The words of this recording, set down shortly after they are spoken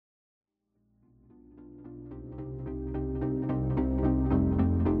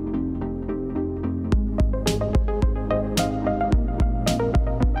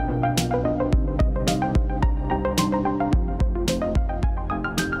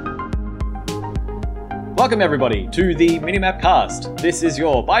Welcome everybody to the Minimap Cast. This is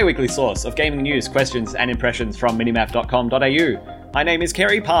your bi-weekly source of gaming news, questions and impressions from minimap.com.au. My name is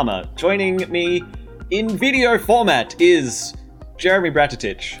Kerry Palmer. Joining me in video format is Jeremy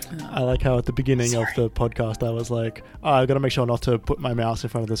Bratatich. I like how at the beginning of the podcast I was like, I've got to make sure not to put my mouse in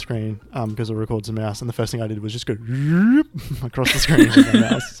front of the screen because it records a mouse, and the first thing I did was just go across the screen with my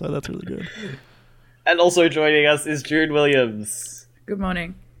mouse, so that's really good. And also joining us is June Williams. Good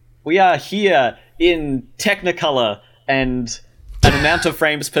morning. We are here in Technicolor and an amount of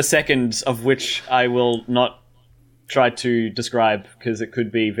frames per second of which I will not try to describe because it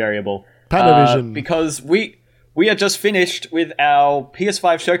could be variable. Panavision. Because we are just finished with our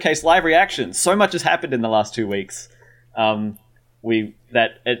PS5 Showcase live reactions. So much has happened in the last 2 weeks. That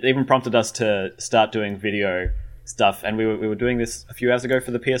it even prompted us to start doing video stuff, and we were doing this a few hours ago for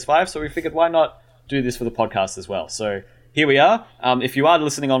the PS5, so we figured why not do this for the podcast as well. So here we are. If you are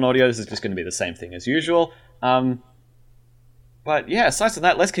listening on audio, this is just going to be the same thing as usual. But yeah, aside from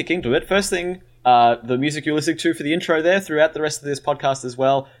that, let's kick into it. First thing, the music you're listening to for the intro there throughout the rest of this podcast as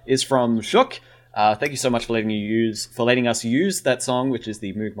well is from Shook. Thank you so much for letting us use that song, which is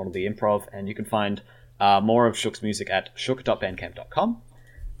the Mood Model the Improv, and you can find more of Shook's music at shook.bandcamp.com.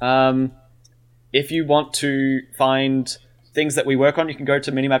 If you want to find things that we work on, you can go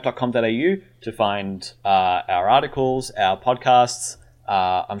to minimap.com.au to find our articles, our podcasts.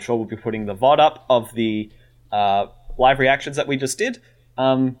 I'm sure we'll be putting the VOD up of the live reactions that we just did.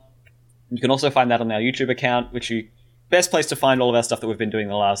 You can also find that on our YouTube account, which best place to find all of our stuff that we've been doing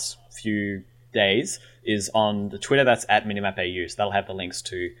the last few days is on the Twitter. That's at minimapau. So that'll have the links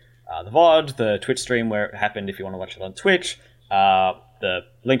to the VOD, the Twitch stream where it happened if you want to watch it on Twitch. The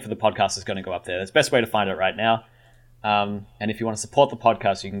link for the podcast is going to go up there. That's the best way to find it right now. And if you want to support the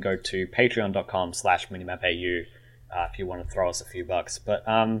podcast, you can go to patreon.com/minimapau if you want to throw us a few bucks. But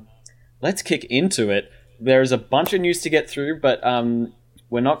let's kick into it. There's a bunch of news to get through, but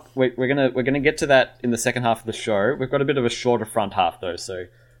we're gonna get to that in the second half of the show. We've got a bit of a shorter front half though, so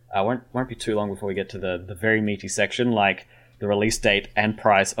won't be too long before we get to the very meaty section, like the release date and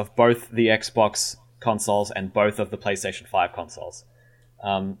price of both the Xbox consoles and both of the PlayStation 5 consoles.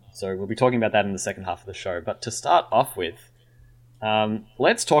 So we'll be talking about that in the second half of the show. But to start off with,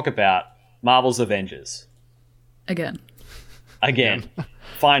 let's talk about Marvel's Avengers. Again.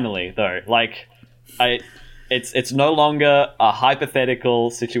 Finally, though. Like, it's no longer a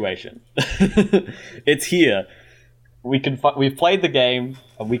hypothetical situation. It's here. We've played the game,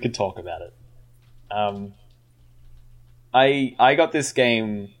 and we can talk about it. I got this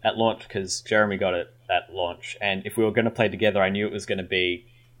game at launch because Jeremy got it at launch, and if we were going to play together, I knew it was going to be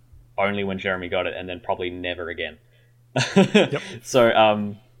only when Jeremy got it, and then probably never again. Yep. So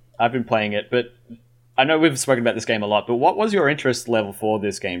I've been playing it, but I know we've spoken about this game a lot, but what was your interest level for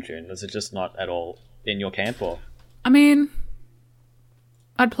this game, June? Was it just not at all in your camp, or? I mean,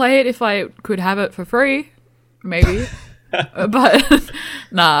 I'd play it if I could have it for free, maybe. But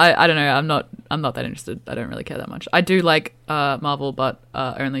nah, I don't know. I'm not that interested. I don't really care that much. I do like Marvel, but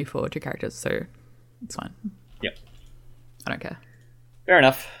only for 2 characters, so it's fine. Yep. I don't care. Fair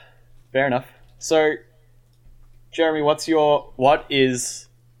enough. So, Jeremy, what is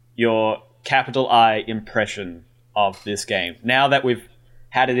your capital I impression of this game now that we've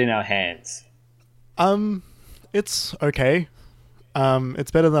had it in our hands? It's okay.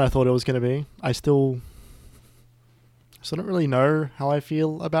 It's better than I thought it was going to be. I still don't really know how I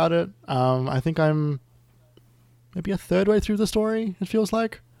feel about it. I think I'm maybe a third way through the story, it feels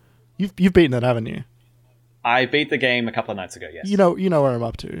like. You've beaten it, haven't you? I beat the game a couple of nights ago, yes. You know where I'm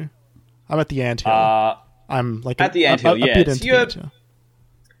up to. I'm at the anthill. I'm like at the anthill, yeah. A bit into the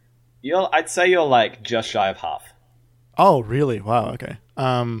anthill. I'd say you're like just shy of half. Oh, really? Wow, okay.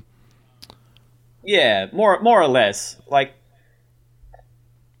 Yeah, more or less. Like,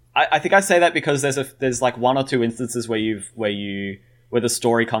 I think I say that because there's like 1 or 2 instances where the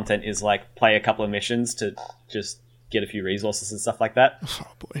story content is like play a couple of missions to just get a few resources and stuff like that.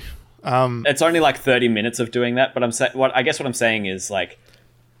 Oh boy. It's only like 30 minutes of doing that, but what I'm saying is like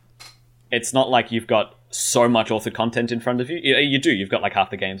it's not like you've got so much authored content in front of you. You've got like half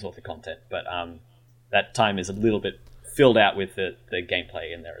the game's authored content, but that time is a little bit filled out with the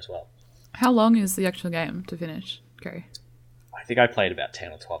gameplay in there as well. How long is the actual game to finish, Gary? I think I played about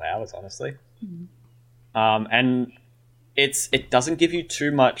 10 or 12 hours, honestly. Mm-hmm. And it doesn't give you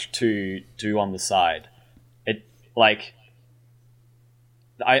too much to do on the side.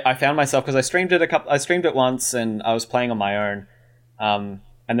 I found myself, because I streamed it once and I was playing on my own. And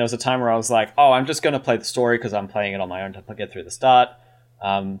there was a time where I was like, oh, I'm just going to play the story because I'm playing it on my own to get through the start.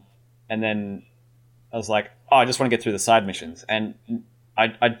 And then I was like, oh, I just want to get through the side missions. And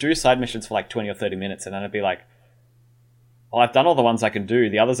I'd do side missions for like 20 or 30 minutes, and then I'd be like, well, I've done all the ones I can do.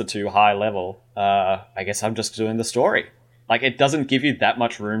 The others are too high level. I guess I'm just doing the story. Like, it doesn't give you that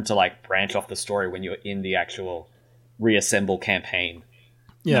much room to like branch off the story when you're in the actual reassemble campaign.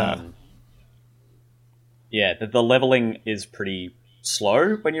 Yeah. The leveling is pretty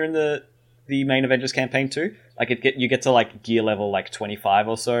slow when you're in the main Avengers campaign too. Like, you get to like gear level like 25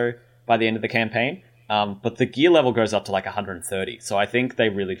 or so by the end of the campaign. But the gear level goes up to like 130. So I think they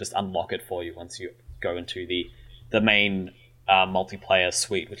really just unlock it for you once you go into the main multiplayer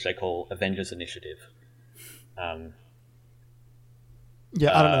suite, which they call Avengers Initiative.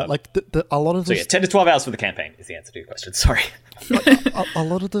 Yeah, I don't know. Like a lot of the 10 to 12 hours for the campaign is the answer to your question. Sorry. a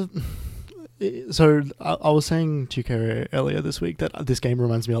lot of the. So I was saying to Kerry earlier this week that this game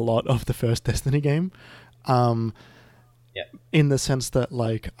reminds me a lot of the first Destiny game. In the sense that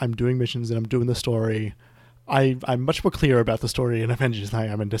like I'm doing missions and I'm doing the story. I'm much more clear about the story in Avengers than I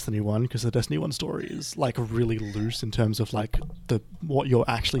am in Destiny 1, because the Destiny 1 story is like really loose in terms of like what you're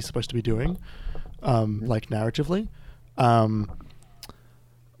actually supposed to be doing, like narratively.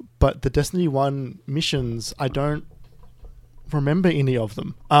 But the Destiny 1 missions, I don't remember any of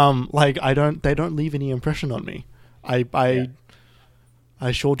them. They don't leave any impression on me. I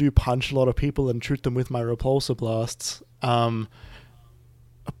sure do punch a lot of people and shoot them with my repulsor blasts.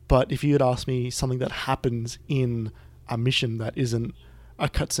 But if you had asked me something that happens in a mission that isn't a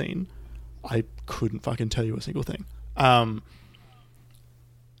cutscene, I couldn't fucking tell you a single thing. And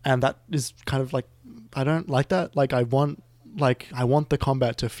that is kind of like, I don't like that. Like, I want the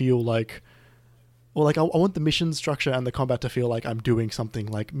combat to feel like, or like I want the mission structure and the combat to feel like I'm doing something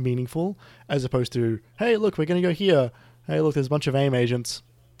like meaningful, as opposed to, hey, look, we're going to go here. Hey, look, there's a bunch of AIM agents.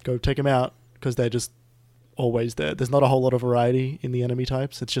 Go take them out, because they're just always there. There's not a whole lot of variety in the enemy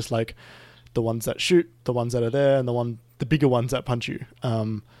types. It's just like the ones that shoot, the ones that are there, and the bigger ones that punch you.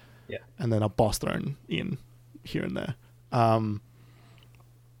 And then a boss thrown in here and there.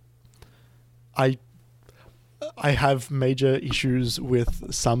 I have major issues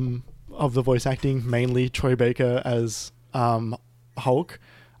with some of the voice acting, mainly Troy Baker as Hulk.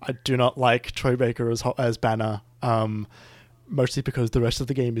 I do not like Troy Baker as Banner, mostly because the rest of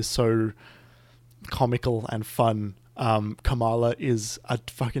the game is so comical and fun. Kamala is a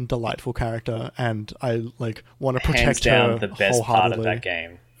fucking delightful character, and I like want to protect hands down her the best part of that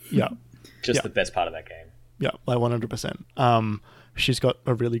game. Yeah, the best part of that game. Yeah, like 100%. She's got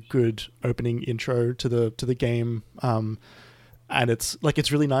a really good opening intro to the game, and it's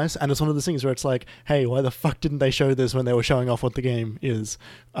really nice. And it's one of those things where it's like, hey, why the fuck didn't they show this when they were showing off what the game is?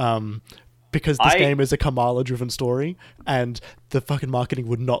 Because this game is a Kamala-driven story, and the fucking marketing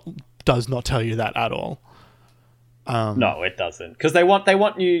does not tell you that at all. No, it doesn't. Because they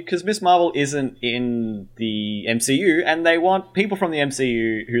want you, because Miss Marvel isn't in the MCU, and they want people from the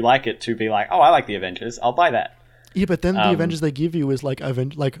MCU who like it to be like, oh, I like the Avengers, I'll buy that. Yeah, but then the Avengers they give you is like,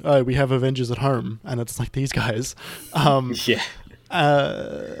 oh, we have Avengers at home, and it's like these guys. Yeah.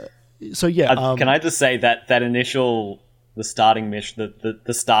 So yeah. Can I just say that initial, the starting mission,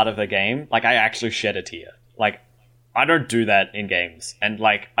 the start of the game, like, I actually shed a tear. Like, I don't do that in games, and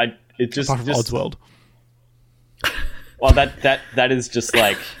like, it just apart from Oddsworld. Well, that is just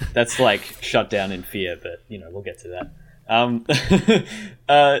like, that's like shut down in fear, but we'll get to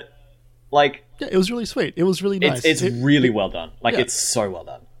that. Like, yeah, it was really sweet. It was really nice. It's really well done. Like, it's so well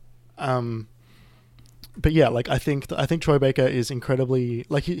done. But yeah, like I think Troy Baker is incredibly,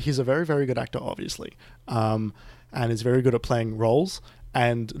 like, he's a very, very good actor, obviously, and is very good at playing roles.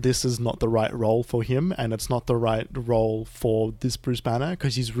 And this is not the right role for him, and it's not the right role for this Bruce Banner,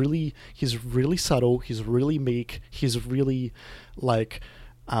 because he's really subtle. He's really meek. He's really like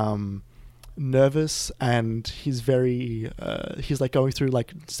nervous, and he's very he's like going through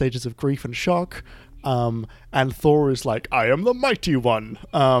like stages of grief and shock. And Thor is like, I am the mighty one.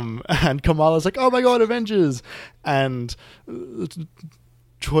 And Kamala's like, oh my god, Avengers. And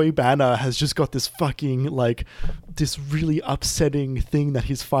Troy Banner has just got this fucking, like, this really upsetting thing that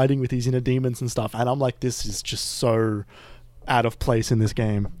he's fighting with these inner demons and stuff. And I'm like, this is just so out of place in this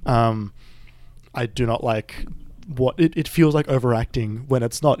game. I do not like what it feels like overacting when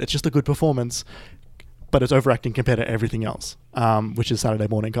it's not. It's just a good performance, but it's overacting compared to everything else, which is Saturday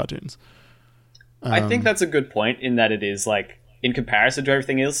morning cartoons. I think that's a good point, in that it is like, in comparison to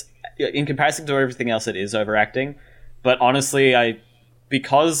everything else, it is overacting. But honestly,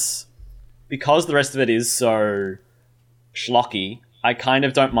 because the rest of it is so schlocky, I kind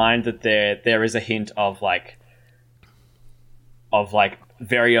of don't mind that there is a hint of like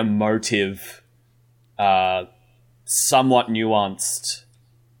very emotive, somewhat nuanced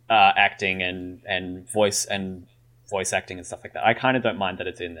acting and voice and voice acting and stuff like that. I kind of don't mind that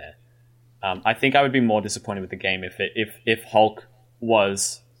it's in there. I think I would be more disappointed with the game if Hulk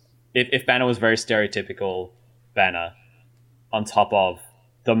was if Banner was very stereotypical Banner on top of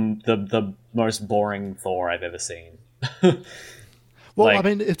the most boring Thor I've ever seen. Well, like, I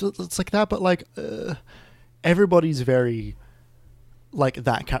mean, it's like that, but like everybody's very like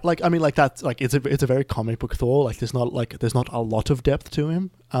that. Like, I mean, like that's like it's a very comic book Thor. Like, there's not a lot of depth to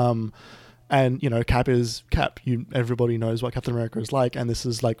him. And you know, Cap is Cap. Everybody knows what Captain America is like, and this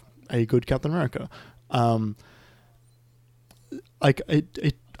is like a good Captain America. Like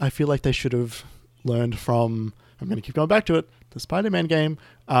I feel like they should have learned from. I'm going to keep going back to it. The Spider-Man game,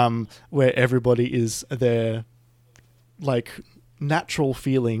 where everybody is their like natural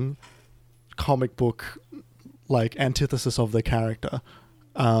feeling comic book like antithesis of the character.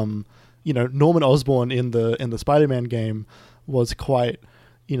 You know, Norman Osborn in the Spider-Man game was quite,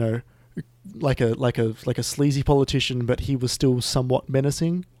 you know, like a sleazy politician, but he was still somewhat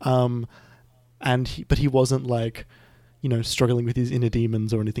menacing. But he wasn't like, you know, struggling with his inner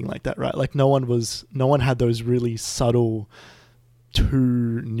demons or anything like that, right? Like no one had those really subtle,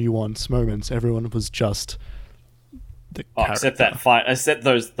 too nuanced moments. Everyone was just the character. Except that fight, except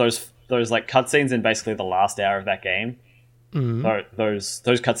those like cutscenes in basically the last hour of that game. Mm-hmm. Those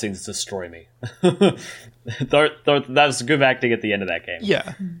cutscenes destroy me. That was good acting at the end of that game.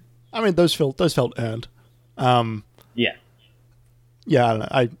 Yeah, I mean those felt earned. Yeah, I don't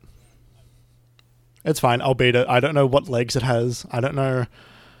know. It's fine. I'll beat it. I don't know what legs it has. I don't know.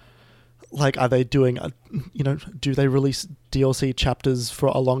 Like, are they doing, you know, do they release DLC chapters for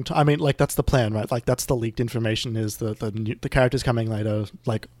a long time? I mean, like, that's the plan, right? Like, that's the leaked information is the characters coming later.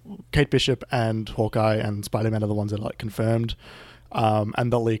 Like, Kate Bishop and Hawkeye and Spider-Man are the ones that are, like, confirmed.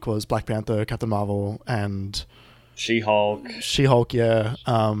 And the leak was Black Panther, Captain Marvel, and... She-Hulk, yeah.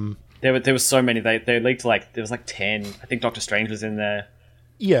 There were so many. They leaked, like, there was, like, 10. I think Doctor Strange was in there.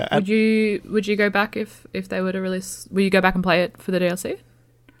 Yeah. Would you go back if they were to release... Will you go back and play it for the DLC?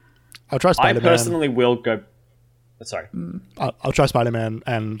 I'll try Spider-Man. I personally will go... Sorry. I'll try Spider-Man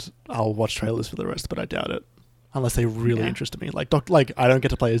and I'll watch trailers for the rest, but I doubt it. Unless they really interest me. Like, I don't get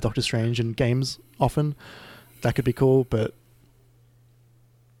to play as Doctor Strange in games often. That could be cool, but...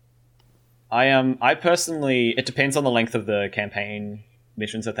 I personally... It depends on the length of the campaign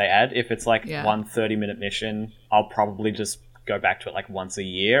missions that they add. If it's like one 30-minute mission, I'll probably just go back to it like once a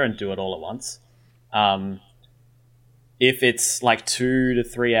year and do it all at once. If it's like 2 to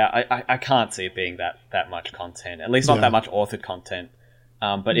 3 hours, I can't see it being that much content. At least not that much authored content.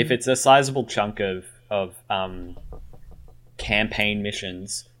 But if it's a sizable chunk of campaign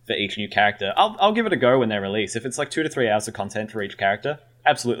missions for each new character, I'll give it a go when they release. If it's like 2 to 3 hours of content for each character,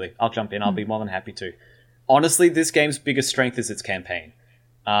 absolutely, I'll jump in. I'll be more than happy to. Honestly, this game's biggest strength is its campaign.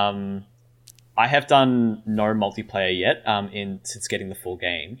 I have done no multiplayer yet since getting the full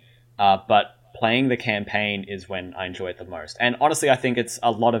game, but playing the campaign is when I enjoy it the most. And honestly, I think it's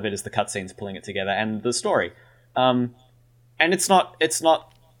a lot of it is the cutscenes pulling it together and the story. And it's not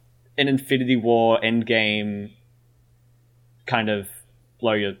an Infinity War Endgame kind of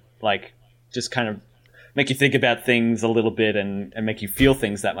blow your, like, just kind of make you think about things a little bit and make you feel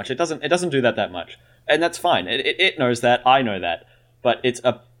things that much. It doesn't do that much. And that's fine. It knows that. I know that. But it's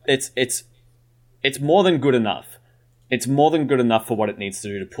more than good enough. It's more than good enough for what it needs to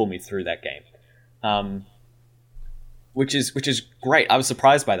do to pull me through that game. Which is great. I was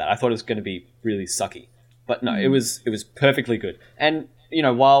surprised by that. I thought it was going to be really sucky, but no, it was perfectly good. And you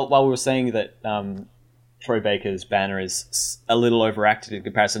know, while we were saying that Troy Baker's Banner is a little overacted in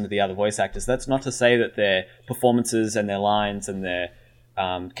comparison to the other voice actors, that's not to say that their performances and their lines and their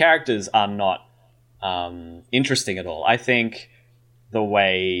characters are not interesting at all. I think the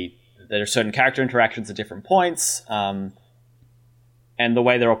way there are certain character interactions at different points, and the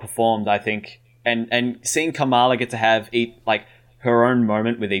way they're all performed, I think. And seeing Kamala get to have like her own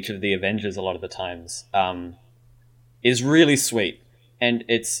moment with each of the Avengers a lot of the times is really sweet, and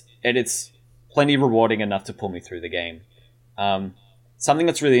it's plenty rewarding enough to pull me through the game. Something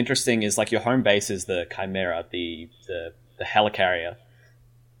that's really interesting is like your home base is the Chimera, the helicarrier,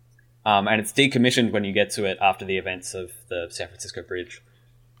 and it's decommissioned when you get to it after the events of the San Francisco Bridge,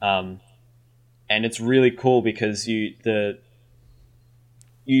 and it's really cool because you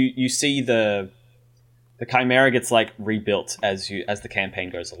see the Chimera gets like rebuilt as the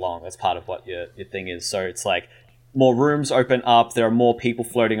campaign goes along. That's part of what your thing is. So it's like more rooms open up. There are more people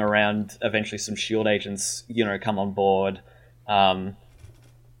floating around. Eventually, some SHIELD agents, you know, come on board. And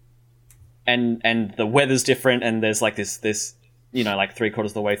the weather's different. And there's like this, you know, like 3/4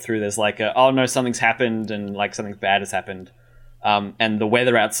 of the way through, there's like oh no, something's happened, and like something bad has happened. And the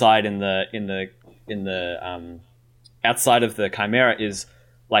weather outside in the outside of the Chimera is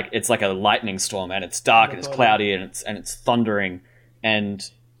like it's like a lightning storm, and it's dark and it's cloudy and it's thundering,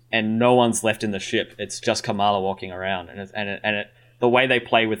 and no one's left in the ship. It's just Kamala walking around, and the way they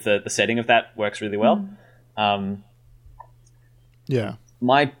play with the setting of that works really well. Yeah.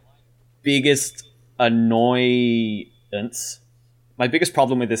 My biggest annoyance, my biggest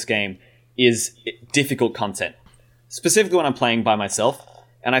problem with this game is difficult content, specifically when I'm playing by myself.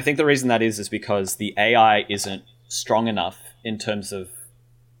 And I think the reason that is because the AI isn't strong enough in terms of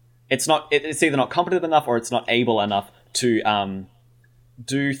it's either not competent enough or it's not able enough to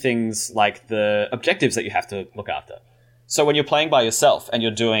do things like the objectives that you have to look after. So when you're playing by yourself and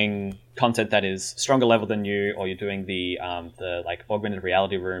you're doing content that is stronger level than you, or you're doing the like augmented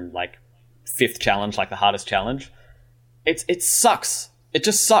reality room, like 5th challenge, like the hardest challenge, it sucks. It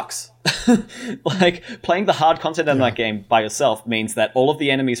just sucks. Like playing the hard content in that game by yourself means that all of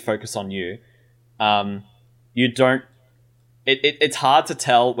the enemies focus on you. You don't. It's hard to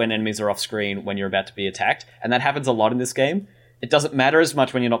tell when enemies are off screen when you're about to be attacked, and that happens a lot in this game. It doesn't matter as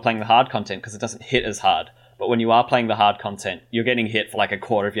much when you're not playing the hard content because it doesn't hit as hard. But when you are playing the hard content, you're getting hit for like a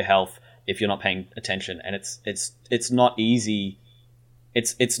quarter of your health if you're not paying attention, and it's not easy.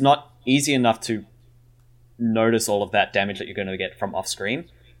 It's not easy enough to notice all of that damage that you're going to get from off screen.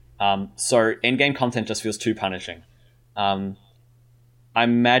 So endgame content just feels too punishing. I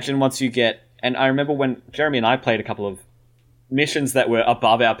imagine once you get, and I remember when Jeremy and I played a couple of missions that were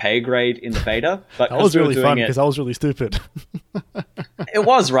above our pay grade in the beta, but That was really fun because I was really stupid. It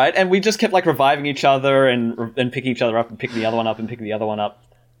was, right? And we just kept like reviving each other and picking each other up and picking the other one up and picking the other one up.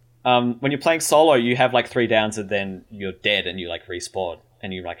 When you're playing solo, you have like 3 downs and then you're dead and you like respawn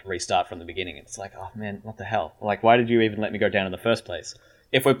and you like restart from the beginning. It's like, oh man, what the hell? Like, why did you even let me go down in the first place?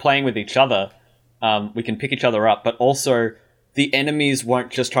 If we're playing with each other, we can pick each other up, but also the enemies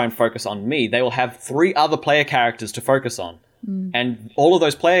won't just try and focus on me. They will have 3 other player characters to focus on. And all of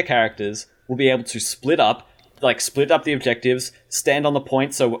those player characters will be able to split up the objectives, stand on the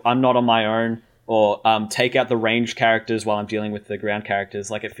point so I'm not on my own, or take out the ranged characters while I'm dealing with the ground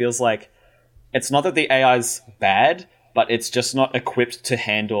characters. Like, it feels like it's not that the AI's bad, but it's just not equipped to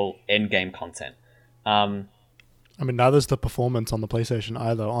handle endgame content. I mean, neither's the performance on the PlayStation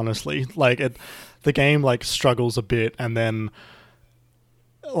either, honestly. Like, the game, like, struggles a bit, and then,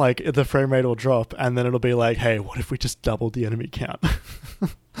 like, the frame rate will drop, and then it'll be like, hey, what if we just doubled the enemy count?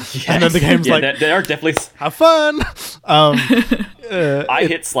 Yes. And then the game's like, there are definitely... have fun! I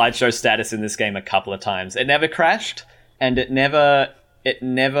hit slideshow status in this game a couple of times. It never crashed, and it never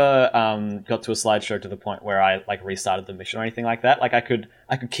got to a slideshow to the point where I like restarted the mission or anything like that. Like I could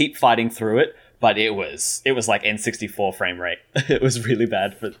keep fighting through it, but it was like N64 frame rate. It was really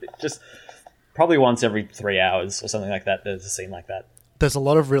bad for just probably once every 3 hours or something like that. There's a scene like that. There's a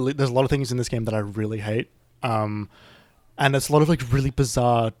lot of things in this game that I really hate. And it's a lot of like really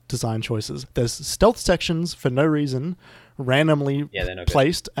bizarre design choices. There's stealth sections for no reason, randomly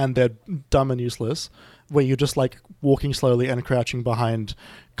placed, and they're dumb and useless, where you're just like walking slowly and crouching behind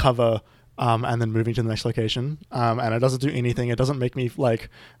cover, and then moving to the next location. And it doesn't do anything. It doesn't make me like,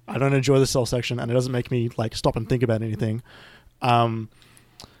 I don't enjoy the stealth section, and it doesn't make me like stop and think about anything.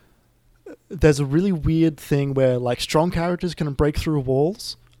 There's a really weird thing where like strong characters can break through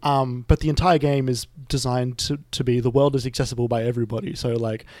walls. But the entire game is designed to be the world is accessible by everybody. So,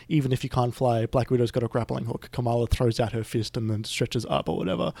 like, even if you can't fly, Black Widow's got a grappling hook. Kamala throws out her fist and then stretches up or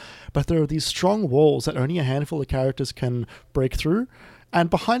whatever. But there are these strong walls that only a handful of characters can break through. And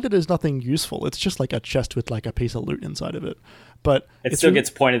behind it is nothing useful. It's just like a chest with like a piece of loot inside of it. But it still gets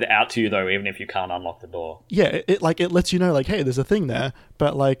pointed out to you though, even if you can't unlock the door. Yeah, it lets you know like, hey, there's a thing there.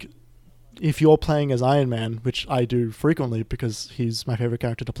 But like, if you're playing as Iron Man, which I do frequently because he's my favorite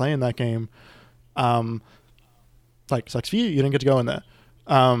character to play in that game, like, sucks for you. You don't get to go in there.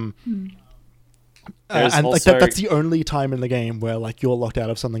 And also, like that's the only time in the game where like you're locked out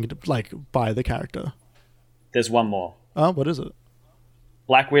of something like by the character. There's one more. Oh, what is it?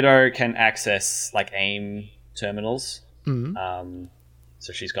 Black Widow can access like AIM terminals.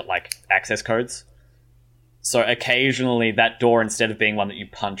 So she's got like access codes. So occasionally that door, instead of being one that you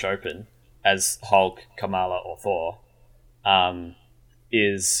punch open as Hulk, Kamala, or Thor,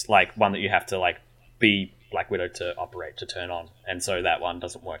 is like one that you have to like be Black Widow to operate, to turn on. And so that one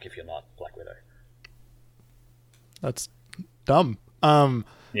doesn't work if you're not Black Widow. That's dumb.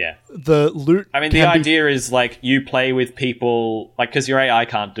 Yeah. The loot. I mean, the idea is like you play with people, like, because your AI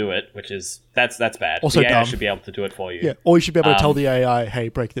can't do it, which is that's bad. Also the AI dumb. should be able to do it for you. Yeah, or you should be able to tell the AI, hey,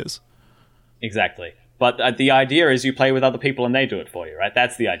 break this. Exactly. But the idea is you play with other people and they do it for you, right?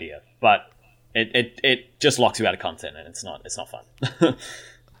 That's the idea. But it just locks you out of content, and it's not fun.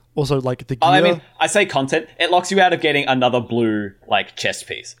 Also, like the gear. I mean, I say content. It locks you out of getting another blue like chest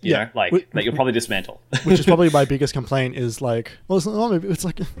piece. You know, like that you'll probably dismantle. Which is probably my biggest complaint. Is like, well, it's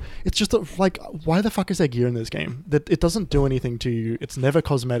like, it's just like, why the fuck is there gear in this game? That it doesn't do anything to you. It's never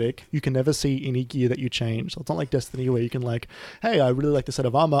cosmetic. You can never see any gear that you change. So it's not like Destiny where you can like, hey, I really like the set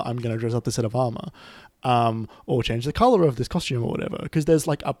of armor. I'm gonna dress up the set of armor. Or change the color of this costume or whatever, because there's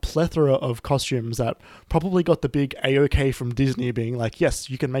like a plethora of costumes that probably got the big AOK from Disney being like, yes,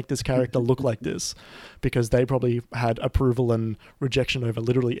 you can make this character look like this, because they probably had approval and rejection over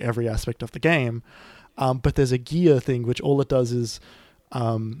literally every aspect of the game. But there's a gear thing, which all it does is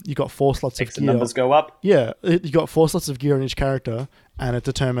you got 4 slots of gear. The numbers go up. Yeah, you got 4 slots of gear in each character, and it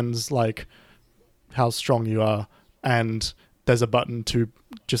determines like how strong you are, and there's a button to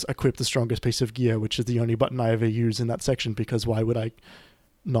just equip the strongest piece of gear, which is the only button I ever use in that section, because why would I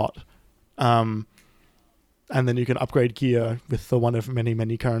not? And then you can upgrade gear with the one of many,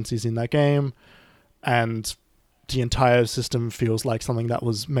 many currencies in that game. And the entire system feels like something that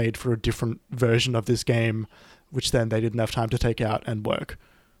was made for a different version of this game, which then they didn't have time to take out and work.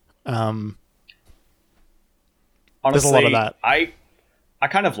 Honestly, there's a lot of that. I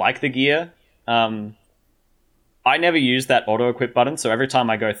kind of like the gear. I never use that auto-equip button, so every time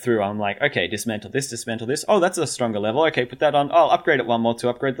I go through, I'm like, okay, dismantle this. Oh, that's a stronger level. Okay, put that on. I'll upgrade it one more to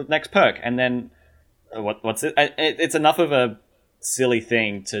upgrade the next perk. And then, what's it? It's enough of a silly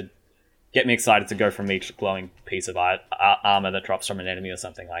thing to get me excited to go from each glowing piece of armor that drops from an enemy or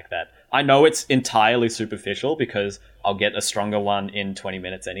something like that. I know it's entirely superficial, because I'll get a stronger one in 20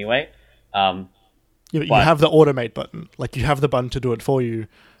 minutes anyway. You have the automate button. Like, you have the button to do it for you.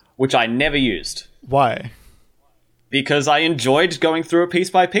 Which I never used. Why? Because I enjoyed going through it piece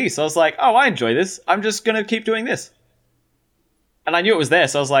by piece. I was like, oh, I enjoy this. I'm just going to keep doing this. And I knew it was there,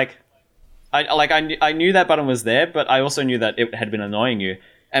 so I was like... I knew that button was there, but I also knew that it had been annoying you.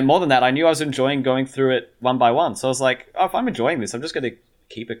 And more than that, I knew I was enjoying going through it one by one. So I was like, oh, if I'm enjoying this, I'm just going to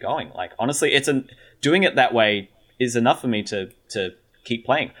keep it going. Like, honestly, doing it that way is enough for me to keep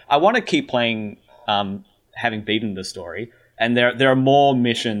playing. I want to keep playing, having beaten the story. And there are more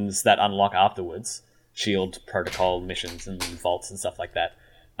missions that unlock afterwards. Shield protocol missions and vaults and stuff like that.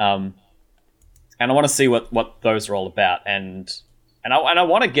 And I want to see what those are all about. And I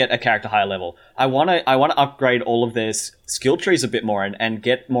want to get a character higher level. I want to upgrade all of their skill trees a bit more and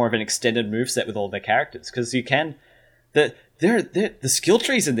get more of an extended moveset with all their characters, because you can. The skill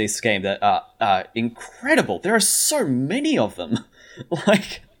trees in this game that are incredible. There are so many of them.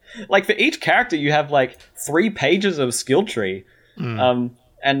 like for each character, you have like 3 pages of skill tree.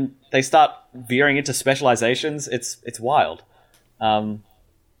 And they start veering into specializations. It's wild.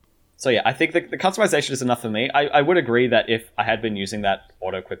 So yeah, I think the customization is enough for me. I would agree that if I had been using that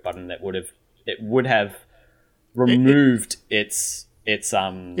auto-equip button, it would have removed its it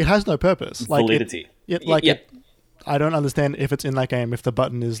has no purpose. Validity. I don't understand if it's in that game if the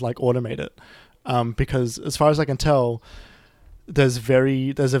button is like automated, because as far as I can tell, there's a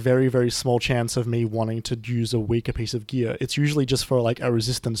very, very small chance of me wanting to use a weaker piece of gear. It's usually just for like a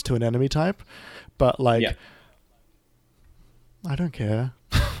resistance to an enemy type, but like, I don't care.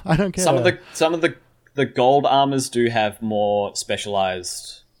 I don't care. Some of the gold armors do have more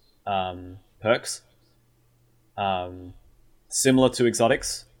specialized perks, similar to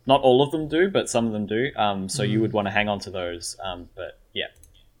exotics. Not all of them do, but some of them do. So you would want to hang on to those. But yeah,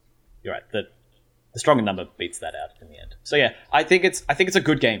 you're right. The stronger number beats that out in the end. So yeah, I think it's a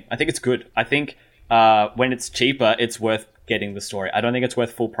good game. I think it's good. I think when it's cheaper, it's worth getting the story. I don't think it's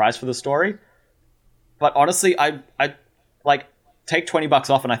worth full price for the story. But honestly, I like take $20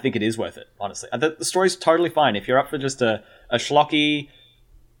 off, and I think it is worth it. Honestly, the story's totally fine if you're up for just a schlocky,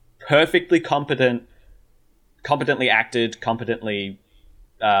 perfectly competently acted, competently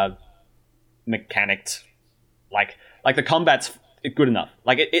mechanicked. Like the combat's good enough.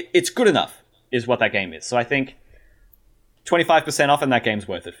 Like it's good enough is what that game is. So I think 25% off and that game's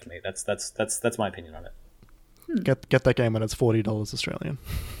worth it for me. That's my opinion on it. Get that game when it's $40 Australian.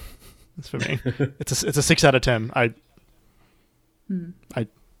 That's for me. It's a 6 out of 10.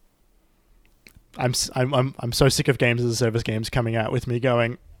 I'm so sick of games as a service games coming out with me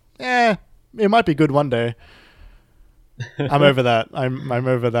going, it might be good one day. I'm over that. I'm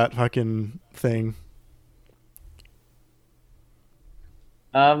over that fucking thing.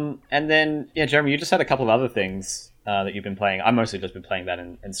 And then, Jeremy, you just had a couple of other things that you've been playing. I've mostly just been playing that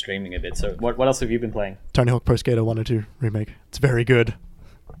and streaming a bit. So what else have you been playing? Tony Hawk Pro Skater 1 and 2 remake. It's very good.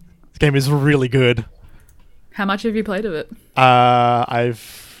 This game is really good. How much have you played of it? I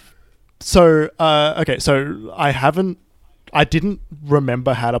didn't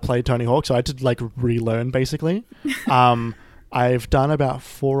remember how to play Tony Hawk, so I had to like relearn basically. I've done about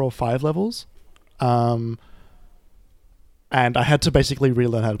 4 or 5 levels. And I had to basically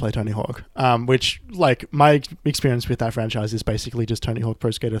relearn how to play Tony Hawk, which, like, my experience with that franchise is basically just Tony Hawk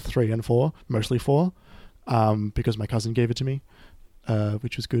Pro Skater 3 and 4, mostly 4, because my cousin gave it to me,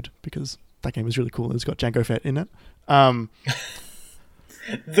 which was good because that game was really cool. It's got Jango Fett in it.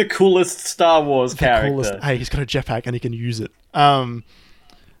 The coolest Star Wars character. Hey, he's got a jetpack and he can use it as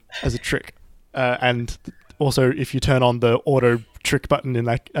a trick. And also, if you turn on the auto trick button in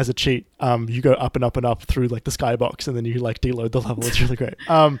that as a cheat, you go up and up and up through like the skybox, and then you like deload the level. It's really great.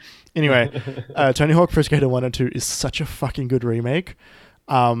 Anyway, Tony Hawk Pro Skater 1 and 2 is such a fucking good remake.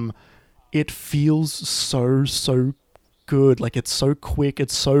 It feels so good. Like, it's so quick.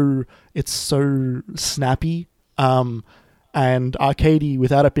 It's so snappy. And arcadey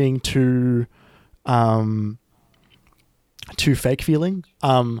without it being too fake feeling.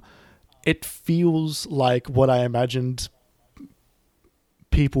 It feels like what I imagined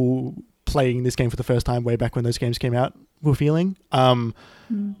people playing this game for the first time way back when those games came out were feeling,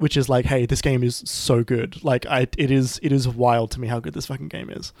 which is like, hey, this game is so good. Like, it is wild to me how good this fucking game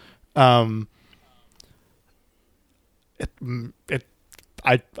is. I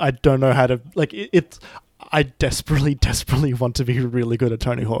don't know how to, like, I desperately want to be really good at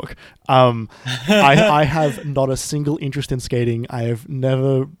Tony Hawk. I have not a single interest in skating. I have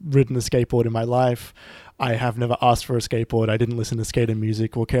never ridden a skateboard in my life. I have never asked for a skateboard. I didn't listen to skater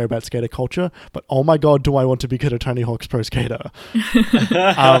music or care about skater culture. But oh my god, do I want to be good at Tony Hawk's Pro Skater.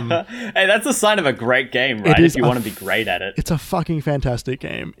 Hey, that's a sign of a great game, right? If you want to be great at it. It's a fucking fantastic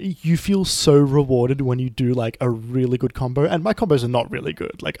game. You feel so rewarded when you do like a really good combo. And my combos are not really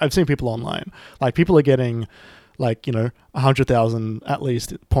good. Like, I've seen people online. Like, people are getting like, 100,000 at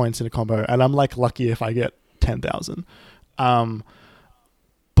least points in a combo. And I'm like lucky if I get 10,000.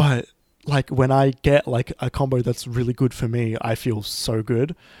 But like, when I get like a combo that's really good for me, I feel so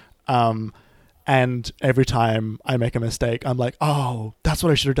good. And every time I make a mistake, I'm like, oh, that's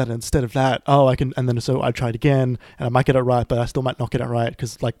what I should have done instead of that. Oh, I can, and then so I tried again, and I might get it right, but I still might not get it right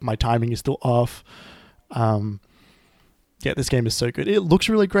because like my timing is still off. Yeah, this game is so good. It looks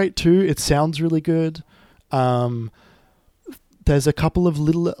really great too. It sounds really good. There's a couple of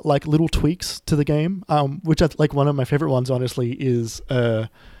little tweaks to the game, which I like. One of my favorite ones, honestly, is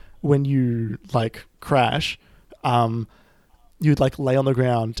when you like crash, you'd like lay on the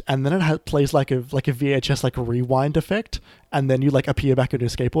ground, and then it plays like a VHS like a rewind effect, and then you like appear back on your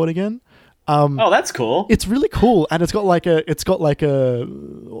skateboard again. Oh, that's cool. It's really cool, and it's got like a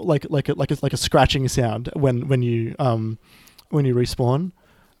scratching sound when you respawn.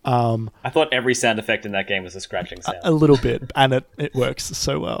 I thought every sound effect in that game was a scratching sound. A little bit, and it works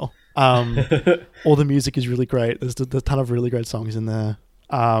so well. All the music is really great. There's a ton of really great songs in there.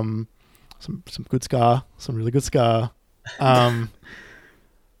 Some good ska, some really good ska. And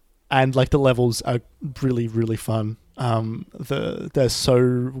like the levels are really, really fun. They're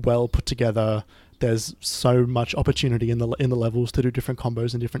so well put together. There's so much opportunity in the levels to do different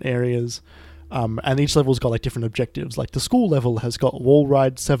combos in different areas. And each level's got like different objectives. Like the school level has got wall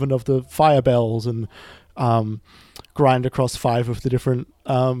ride 7 of the fire bells and grind across 5 of the different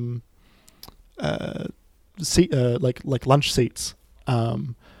like lunch seats.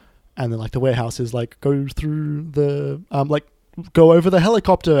 And then like the warehouse is like go through the like go over the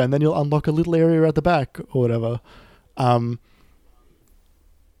helicopter, and then you'll unlock a little area at the back or whatever.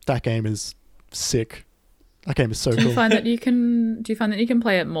 That game is sick. That game is so cool. Do you find that you can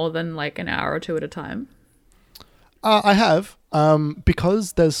play it more than like an hour or 2 at a time? I have,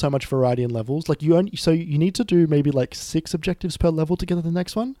 because there's so much variety in levels. Like you need to do maybe like 6 objectives per level to get to the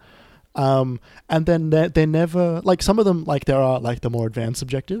next one. And then they're never like, some of them, like there are like the more advanced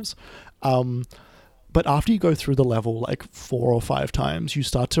objectives. But after you go through the level like 4 or 5 times, you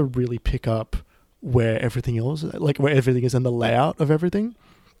start to really pick up where everything is, like where everything is in the layout of everything.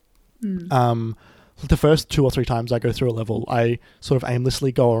 The first 2 or 3 times I go through a level, I sort of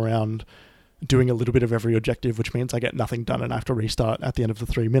aimlessly go around doing a little bit of every objective, which means I get nothing done and I have to restart at the end of the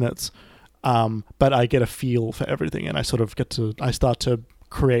 3 minutes. But I get a feel for everything, and I start to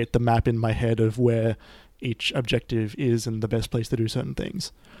create the map in my head of where each objective is and the best place to do certain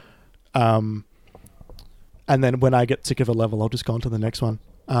things. And then when I get sick of a level, I'll just go on to the next one.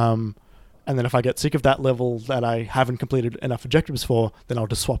 And then if I get sick of that level that I haven't completed enough objectives for, then I'll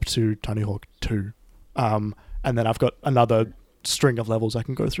just swap to Tony Hawk 2. And then I've got another string of levels I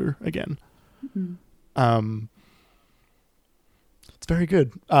can go through again. It's very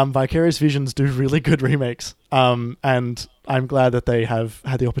good. Vicarious Visions do really good remakes. And I'm glad that they have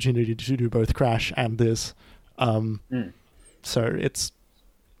had the opportunity to do both Crash and this. So it's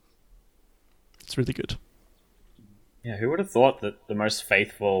really good. Yeah, who would have thought that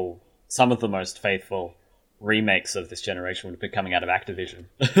some of the most faithful remakes of this generation would have been coming out of Activision?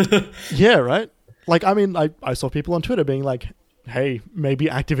 Yeah, right? Like, I mean, I saw people on Twitter being like, hey, maybe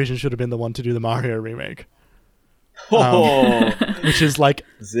Activision should have been the one to do the Mario remake. Oh, Which is like,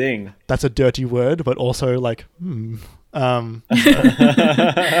 zing. that's a dirty word, but also like,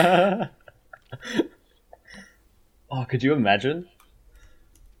 Oh, could you imagine?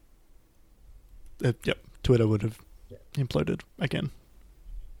 Yep, Twitter would have imploded again.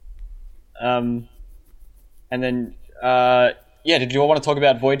 And then, did you all want to talk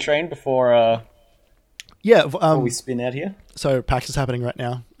about Void Train before we spin out here? So PAX is happening right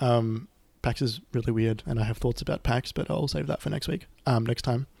now. PAX is really weird, and I have thoughts about PAX, but I'll save that for next week, next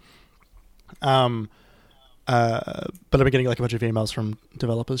time. But I've been getting like a bunch of emails from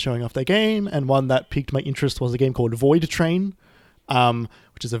developers showing off their game, and one that piqued my interest was a game called Void Train,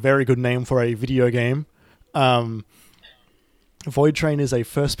 which is a very good name for a video game. Void Train is a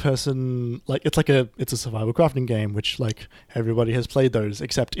first-person, it's a survival crafting game, which like everybody has played those,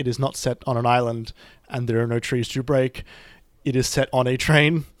 except it is not set on an island, and there are no trees to break. It is set on a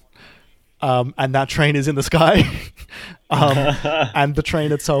train. And that train is in the sky. And the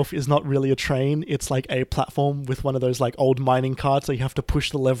train itself is not really a train. It's like a platform with one of those like old mining carts, so you have to push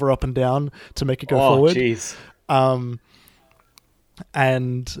the lever up and down to make it go forward. Jeez.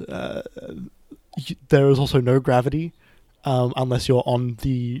 There is also no gravity unless you're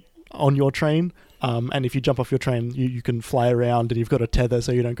on your train. And if you jump off your train, you can fly around, and you've got a tether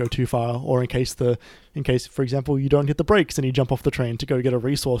so you don't go too far. Or in case, for example, you don't hit the brakes and you jump off the train to go get a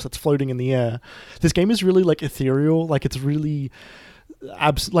resource that's floating in the air. This game is really like ethereal. Like it's really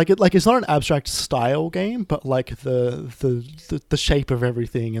it's not an abstract style game, but like the shape of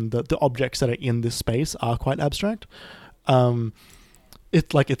everything and the objects that are in this space are quite abstract. I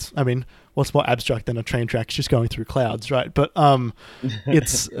mean, what's more abstract than a train track just going through clouds, right? But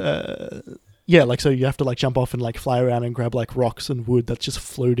it's yeah, like so you have to like jump off and like fly around and grab like rocks and wood that's just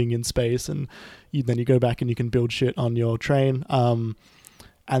floating in space, and then you go back and you can build shit on your train. And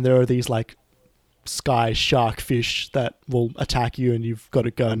there are these like sky shark fish that will attack you, and you've got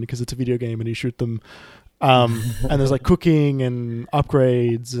a gun because it's a video game and you shoot them. And there's like cooking and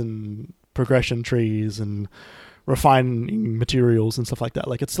upgrades and progression trees and refining materials and stuff like that.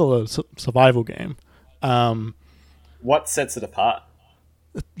 Like it's still a survival game. What sets it apart?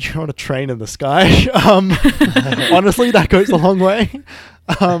 You're on a train in the sky. Honestly, that goes a long way.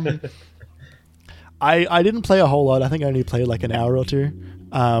 I didn't play a whole lot. I think I only played like an hour or two.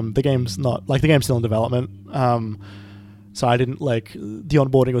 The game's still in development. So I didn't the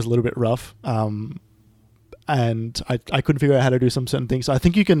onboarding was a little bit rough. And I couldn't figure out how to do some certain things. So I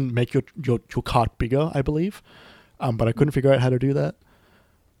think you can make your cart bigger, I believe. But I couldn't figure out how to do that.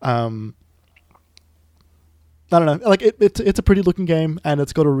 I don't know. Like it's a pretty looking game, and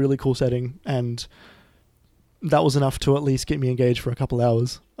it's got a really cool setting, and that was enough to at least get me engaged for a couple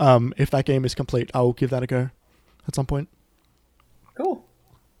hours. If that game is complete, I'll give that a go at some point. Cool,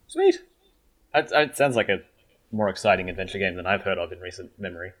 sweet. It sounds like a more exciting adventure game than I've heard of in recent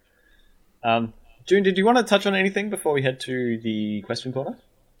memory. June, did you want to touch on anything before we head to the question corner?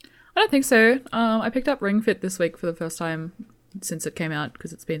 I don't think so. I picked up Ring Fit this week for the first time since it came out,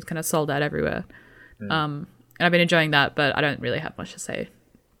 because it's been kind of sold out everywhere. And I've been enjoying that, but I don't really have much to say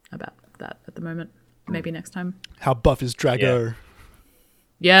about that at the moment. Maybe next time. How buff is Drago?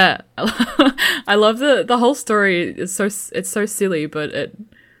 Yeah. I love the whole story. It's so silly, but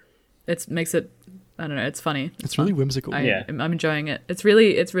it makes it, I don't know, it's funny. It's really whimsical. I'm enjoying it. It's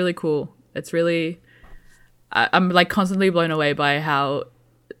really cool. It's really, I'm like constantly blown away by how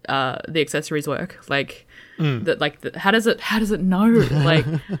the accessories work. Like, how does it know? Like,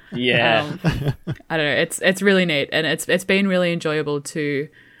 yeah, I don't know. It's really neat, and it's been really enjoyable to.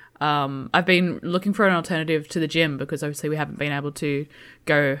 I've been looking for an alternative to the gym, because obviously we haven't been able to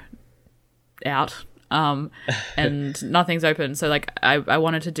go out, and nothing's open. So like, I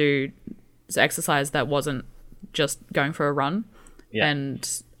wanted to do exercise that wasn't just going for a run,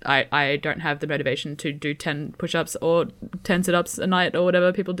 and I don't have the motivation to do 10 push-ups or 10 sit-ups a night or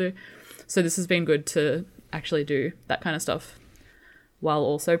whatever people do. So this has been good to actually do that kind of stuff while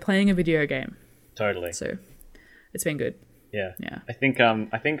also playing a video game. Totally. So it's been good. Yeah. Yeah. I think one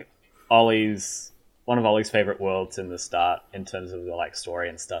of Ollie's favorite worlds in the start in terms of the like story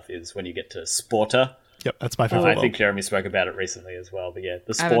and stuff is when you get to Sporter. Yep, that's my favorite. I think Jeremy spoke about it recently as well. But yeah,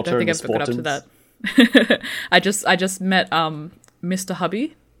 the Sporter. I don't think I've got up to that. I just met Mr.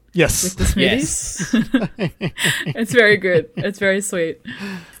 Hubby. Yes. With the smoothies. Yes. It's very good. It's very sweet.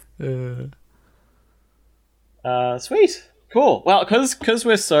 Sweet. Cool. Well, because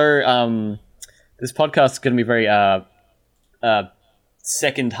we're so this podcast is going to be very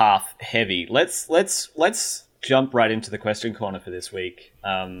second half heavy. Let's jump right into the question corner for this week.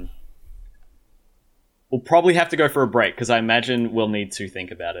 We'll probably have to go for a break because I imagine we'll need to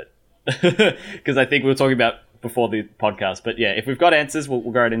think about it. Because I think we were talking about before the podcast. But yeah, if we've got answers, we'll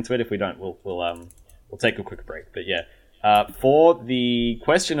go right into it. If we don't, we'll take a quick break. But yeah, for the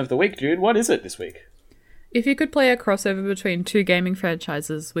question of the week, Jude, what is it this week? If you could play a crossover between 2 gaming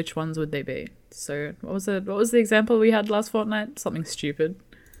franchises, which ones would they be? So what was the example we had last fortnight? Something stupid.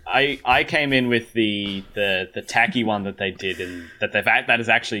 I came in with the tacky one that they did and that has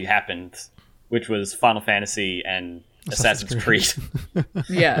actually happened, which was Final Fantasy and Assassin's Creed.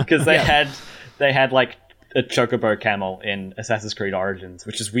 Yeah, because they had like a chocobo camel in Assassin's Creed Origins,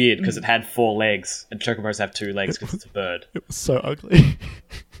 which is weird because it had 4 legs and chocobos have 2 legs because it's a bird. It was so ugly.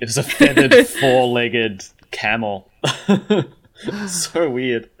 It was a feathered 4-legged camel. So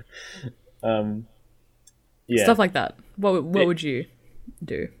weird. Yeah, stuff like that. What would you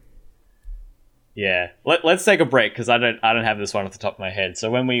do? Yeah, let's take a break because I don't have this one off the top of my head. So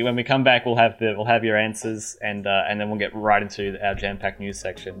when we come back, we'll have your answers and then we'll get right into our jam-packed news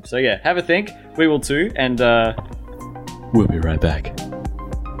section. So yeah, have a think. We will too, and we'll be right back.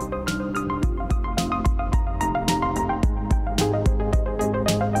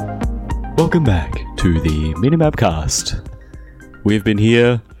 Welcome back to the Minimap Cast. We've been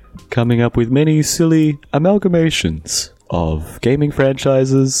here coming up with many silly amalgamations of gaming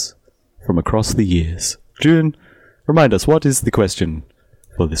franchises from across the years. June, remind us, what is the question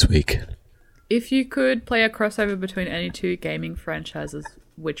for this week? If you could play a crossover between any 2 gaming franchises,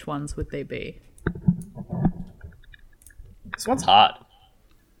 which ones would they be? This one's hard.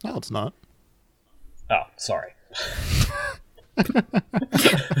 No, it's not. Oh, sorry.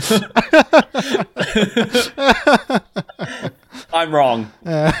 I'm wrong.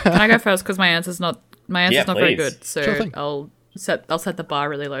 Can I go first? Because my answer's not very please. good. So Sure thing. I'll set the bar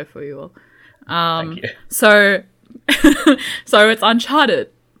really low for you all. Thank you. So it's Uncharted,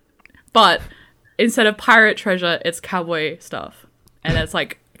 but instead of pirate treasure, it's cowboy stuff, and it's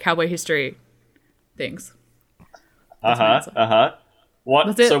like cowboy history things. What?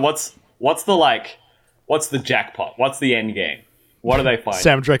 That's it. So what's the jackpot? What's the end game? What do they find?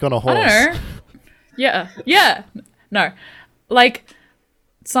 Sam Drake on a horse. I don't know. Yeah. No, like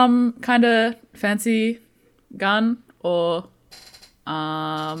some kind of fancy gun or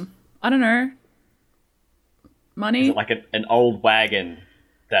I don't know. Money. Is it like an old wagon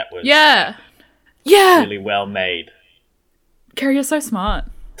that was Yeah. really well made? Carrie, you're so smart.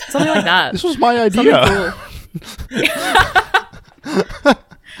 Something like that. This was my Something idea. cool.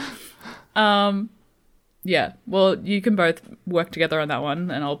 Yeah. Well, you can both work together on that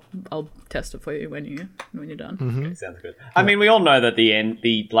one, and I'll test it for you when you're done. Okay, sounds good. I mean, we all know that the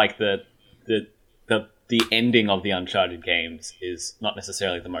ending of the Uncharted games is not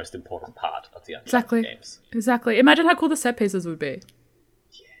necessarily the most important part of the Uncharted games. Exactly. Imagine how cool the set pieces would be.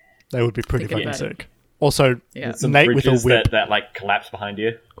 They would be pretty Think fucking about it. sick. Also, Yeah. Some Nate with a bridges whip. that like collapse behind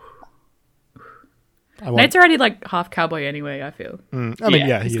you. Nate's already like half cowboy anyway, I feel. I mean, Yeah.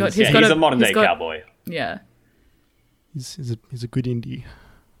 yeah, He's he got- is. he's He's got a modern day he's got- cowboy. Yeah. He's a good indie.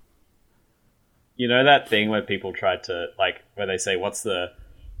 You know that thing where people try to where they say what's the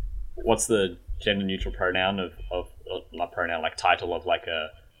gender neutral pronoun of not pronoun like title of like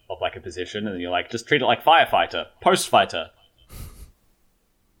a position, and then you're like, just treat it like firefighter, post fighter,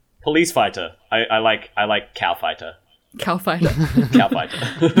 police fighter. I like cow fighter. Cow fighter. Cow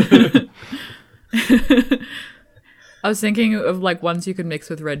fighter. I was thinking of like ones you could mix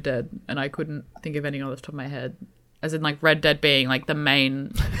with Red Dead, and I couldn't think of any off the top of my head. As in like Red Dead being like the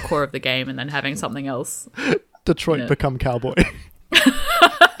main core of the game, and then having something else. Detroit Yeah. become cowboy.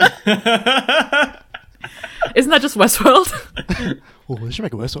 Isn't that just Westworld? Oh, they should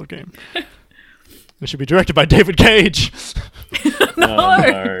make a Westworld game. It should be directed by David Cage.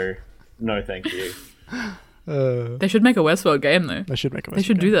 No, thank you. They should make a Westworld game though. They should make a Westworld They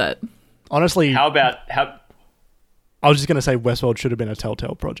should game. do that. Honestly, How? I was just going to say Westworld should have been a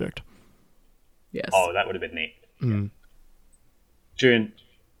Telltale project. Yes. Oh, that would have been neat. June.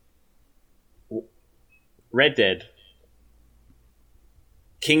 Red Dead.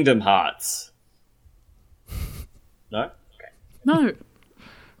 Kingdom Hearts. No? Okay. No.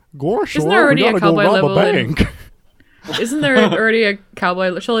 Gosh, Isn't there already we a gotta cowboy go rob a level in- bank. Isn't there already a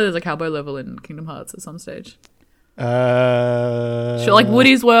cowboy? Surely there's a cowboy level in Kingdom Hearts at some stage. Sure, like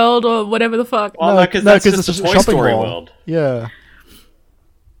Woody's World or whatever the fuck. Well, no, because that's just it's a a Toy shopping Story mall. world. Yeah.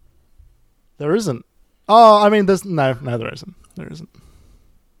 There isn't. Oh, I mean, there's no, there isn't. There isn't.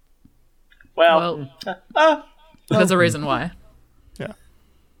 Well, There's a reason why. Yeah.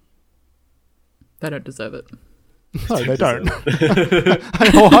 They don't deserve it. No, they don't. I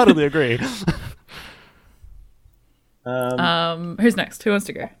wholeheartedly agree. Who's next? Who wants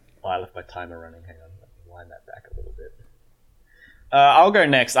to go? Oh, I left my timer running. Hang on, let me wind that back a little bit. I'll go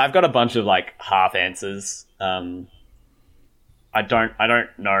next. I've got a bunch of like half answers. I don't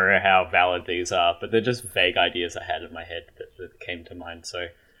know how valid these are, but they're just vague ideas I had in my head that came to mind. So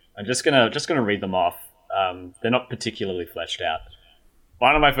I'm just gonna read them off. They're not particularly fleshed out.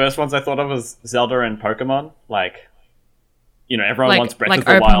 One of my first ones I thought of was Zelda and Pokemon. Like, everyone wants Breath of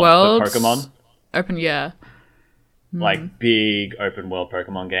the Wild for Pokemon. Open, yeah. Like, big open world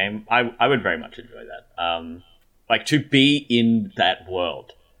Pokemon game. I would very much enjoy that. Like, to be in that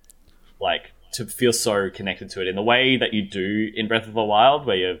world. Like, to feel so connected to it in the way that you do in Breath of the Wild,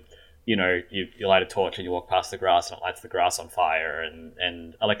 where you light a torch and you walk past the grass and it lights the grass on fire,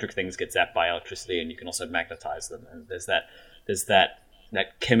 and electric things get zapped by electricity, and you can also magnetize them. And there's that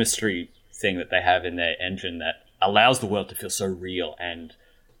chemistry thing that they have in their engine that allows the world to feel so real and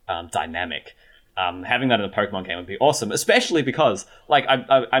dynamic. Having that in a Pokemon game would be awesome, especially because, like,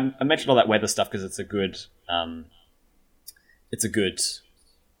 I mentioned all that weather stuff because it's a good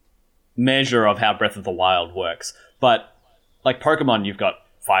measure of how Breath of the Wild works. But like Pokemon, you've got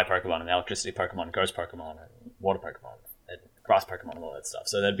fire Pokemon and electricity Pokemon, ghost Pokemon and water Pokemon and grass Pokemon and all that stuff.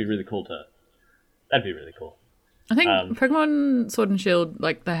 So that'd be really cool. I think Pokemon Sword and Shield,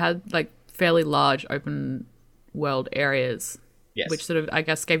 like, they had like fairly large open world areas. Yes. Which sort of, I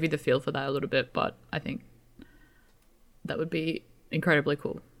guess, gave you the feel for that a little bit, but I think that would be incredibly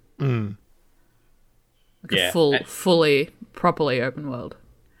cool. Mm. Like a fully, properly open world.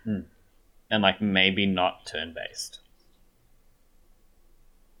 Mm. And, like, maybe not turn-based.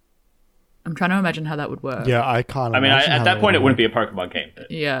 I'm trying to imagine how that would work. Yeah, I can't. I mean, at that point, it wouldn't be a Pokemon game.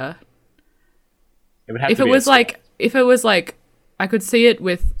 But yeah. It would have if to it be was like, I could see it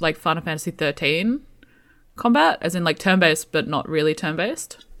with like Final Fantasy 13 combat, as in like turn-based, but not really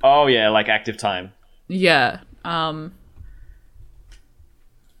turn-based. Oh yeah, like active time. Yeah. Yeah,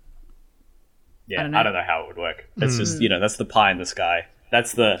 I don't know how it would work. It's just, that's the pie in the sky.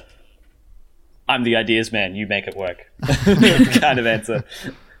 That's the I'm the ideas man, you make it work kind of answer.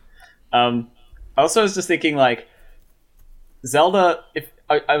 I also was just thinking, like, Zelda, if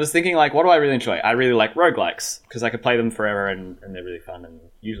I was thinking, like, what do I really enjoy? I really like roguelikes, because I could play them forever and they're really fun and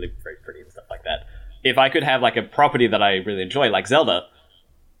usually very pretty and stuff like that. If I could have, like, a property that I really enjoy, like Zelda,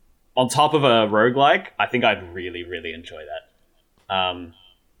 on top of a roguelike, I think I'd really, really enjoy that.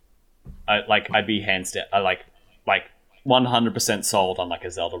 I'd be hands down, like 100% sold on, like,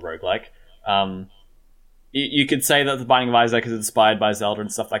 a Zelda roguelike. You could say that the Binding of Isaac is inspired by Zelda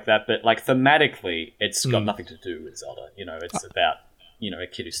and stuff like that, but, like, thematically, it's got nothing to do with Zelda. It's about, a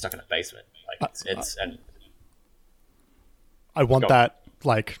kid who's stuck in a basement. Like, and I want that,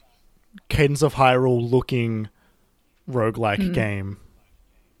 like, Cadence of Hyrule looking roguelike game.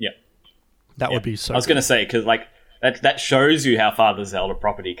 Yeah. That would be so I was going to say, because, like, that shows you how far the Zelda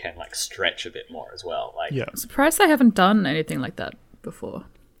property can, like, stretch a bit more as well. Like, yeah. I'm surprised they haven't done anything like that before.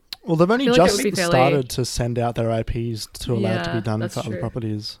 Well, they've only like just started to send out their IPs to allow it to be done for other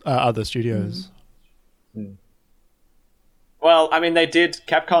properties, other studios. Mm. Well, I mean,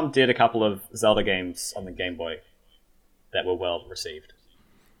 Capcom did a couple of Zelda games on the Game Boy that were well received.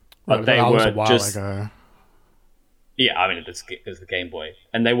 But they were a while ago. Yeah, I mean, it was the Game Boy.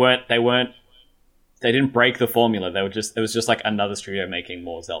 And they didn't break the formula. It was just like another studio making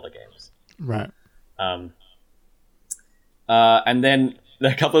more Zelda games. Right. And then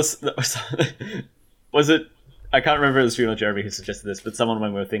a couple of... Was it... I can't remember if it was Stream or Jeremy who suggested this, but someone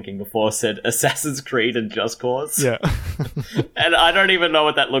when we were thinking before said Assassin's Creed and Just Cause. Yeah. And I don't even know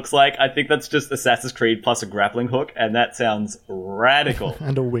what that looks like. I think that's just Assassin's Creed plus a grappling hook, and that sounds radical.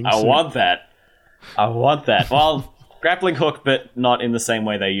 And a wingsuit. I want that. Well, grappling hook, but not in the same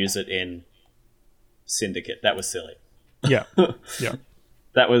way they use it in Syndicate. That was silly. Yeah. Yeah.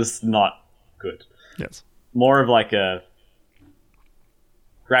 That was not good. Yes. More of like a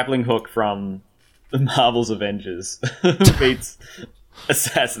grappling hook from the Marvel's Avengers beats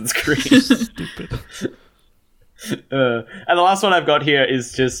Assassin's Creed. Stupid. And the last one I've got here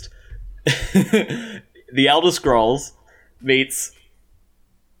is just The Elder Scrolls meets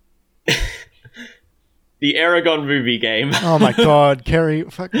the Aragon movie game. Oh my god, Kerry,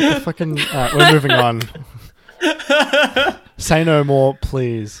 fucking... we're moving on. Say no more,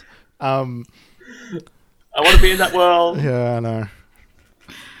 please. I want to be in that world. Yeah, I know.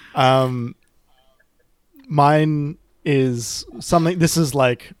 Mine is something... This is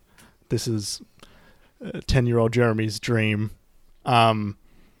 10-year-old Jeremy's dream.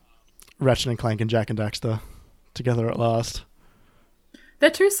 Ratchet and Clank and Jak and Daxter together at last. They're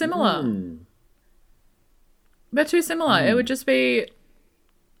too similar. They're too similar. It would just be.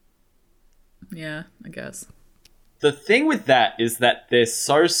 Yeah, I guess. The thing with that is that they're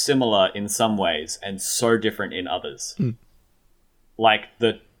so similar in some ways and so different in others. Like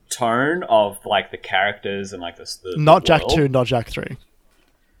the tone of like the characters and like the Not the Jack world. 2, not Jack 3.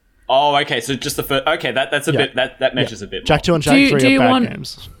 Oh, okay. So just the first. Okay, that's a bit that measures a bit. Jack 2 more. and Jack 3 are bad want-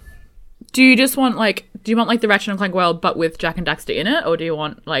 games. Do you just want like? Do you want like the Ratchet and Clank world, but with Jack and Daxter in it, or do you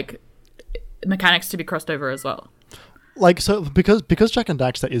want like mechanics to be crossed over as well? Like, so because Jack and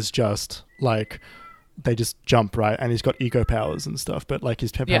Daxter is just like they just jump, right, and he's got ego powers and stuff, but like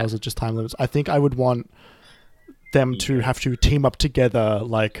his powers are just time limits. I think I would want them to have to team up together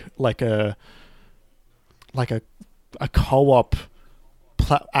like a co-op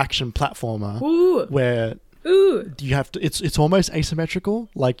action platformer Ooh, where ooh. you have to it's almost asymmetrical,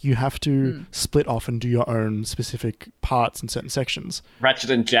 like you have to split off and do your own specific parts in certain sections. Ratchet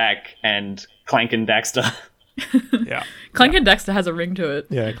and Jack and Clank and Daxter. Yeah. Clank and Daxter has a ring to it.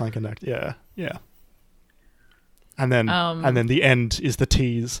 Yeah, Clank and Daxter. Yeah. And then the end is the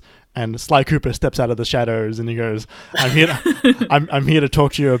tease, and Sly Cooper steps out of the shadows and he goes, "I'm here. I'm here to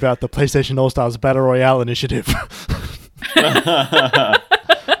talk to you about the PlayStation All Stars Battle Royale initiative."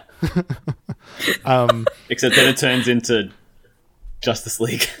 Except then it turns into Justice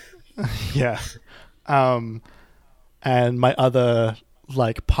League. Yeah. And my other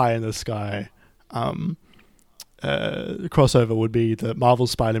like pie in the sky crossover would be the Marvel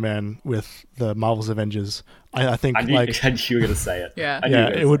Spider-Man with the Marvel's Avengers. I think I knew, like I knew you were going to say it. Yeah. I knew you were yeah,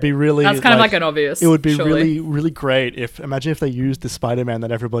 gonna it would say be really That's kind of like an obvious. it would be surely. really really great imagine if they used the Spider-Man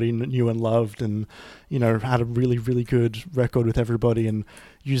that everybody knew and loved and had a really really good record with everybody and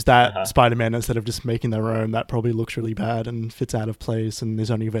use that Spider-Man instead of just making their own. That probably looks really bad and fits out of place and is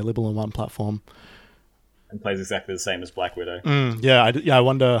only available on one platform. and plays exactly the same as Black Widow. I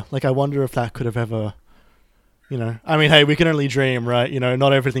wonder if that could have ever, I mean, hey, we can only dream, right?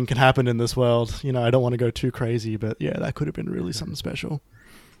 Not everything can happen in this world. I don't want to go too crazy, but yeah, that could have been really something special.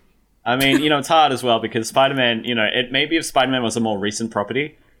 I mean, it's hard as well because Spider-Man, it maybe if Spider-Man was a more recent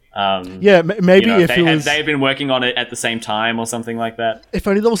property. Maybe if it was, they had been working on it at the same time or something like that. if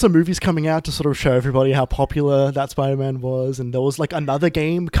only there was some movies coming out to sort of show everybody how popular that Spider-Man was, and there was like another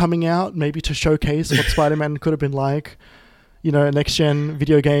game coming out maybe to showcase what Spider-Man could have been like, a next-gen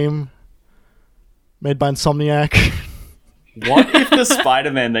video game made by Insomniac. What if the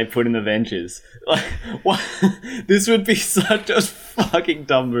Spider-Man they put in Avengers? Like, what? This would be such a fucking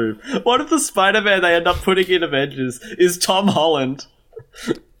dumb move. What if the Spider-Man they end up putting in Avengers is Tom Holland?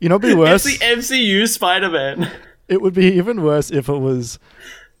 It'd be worse. It's the MCU Spider-Man. It would be even worse if it was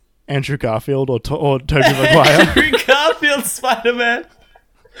Andrew Garfield or Tobey Maguire. Andrew Garfield Spider-Man.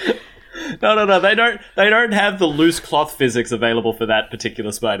 No. They don't have the loose cloth physics available for that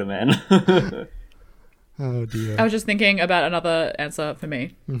particular Spider-Man. Oh dear. I was just thinking about another answer for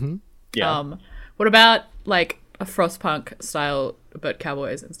me. Yeah. What about like a Frostpunk style but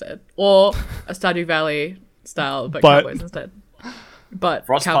Cowboys instead, or a Stardew Valley style but Cowboys instead? But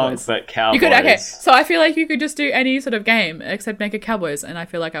Frostpunk, Cowboys. but Cowboys. You could okay. So I feel like you could just do any sort of game except make it Cowboys, and I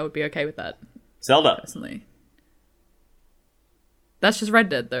feel like I would be okay with that Zelda. personally. That's just Red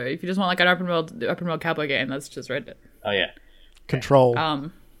Dead though. If you just want like an open world cowboy game, that's just Red Dead. Oh yeah. Control.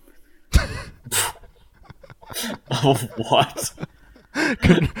 Oh, what?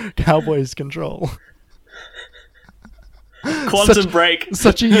 Cowboys Control. Quantum Break.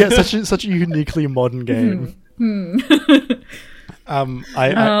 Such a uniquely modern game.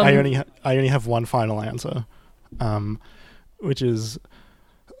 I only have one final answer, which is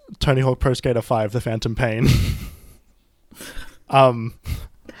Tony Hawk Pro Skater 5: The Phantom Pain.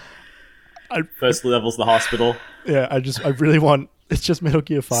 First level's the hospital. Yeah, I really want. It's just Metal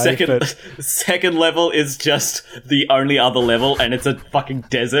Gear 5. Second level is just the only other level, and it's a fucking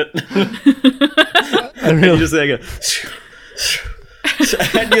desert. I You really, just there go,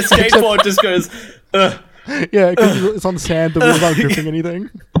 and your skateboard just goes. yeah, because it's on sand. The wheels aren't gripping anything.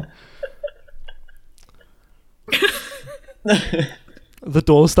 The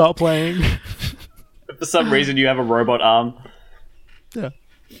doors start playing. For some reason, you have a robot arm. Yeah.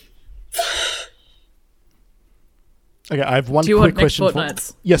 Okay, I have one Do you quick want next question.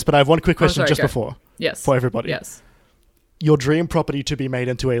 Fortnites? Yes, but I have one quick question sorry, just go. before Yes. for everybody. Yes. Your dream property to be made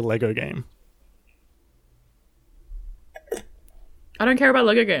into a Lego game. I don't care about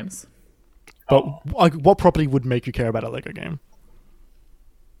Lego games. But what property would make you care about a Lego game?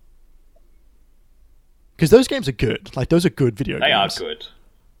 Because those games are good. Like, those are good video They are games. good.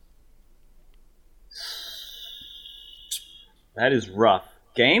 That is rough.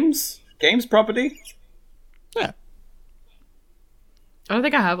 Games property. Yeah. I don't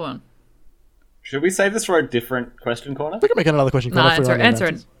think I have one. Should we save this for a different question corner? We can make another question. Nah, corner for random answer it.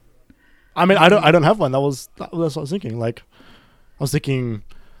 answers. I mean, I don't have one. That's what I was thinking. Like, I was thinking,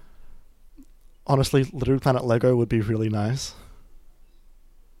 honestly, Little Planet Lego would be really nice.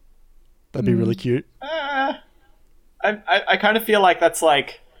 That'd be really cute. I kind of feel like that's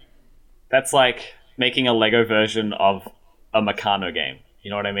like making a Lego version of a Meccano game. You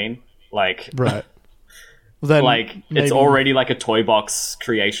know what I mean? Like, Right. Then like maybe it's already like a toy box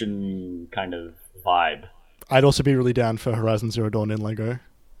creation kind of vibe. I'd also be really down for Horizon Zero Dawn in Lego.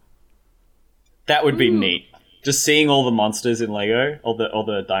 That would be neat. Just seeing all the monsters in Lego, all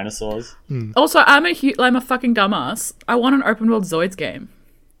the dinosaurs. Also, I'm a fucking dumbass. I want an open world Zoids game.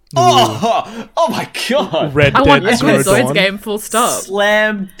 Oh my god! Red I Dead want a Zero good Zoids Dawn. game. Full stop.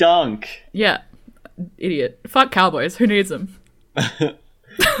 Slam dunk. Yeah, idiot. Fuck cowboys. Who needs them?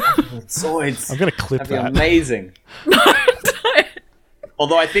 Zoids. I'm gonna clip That'd be that. amazing.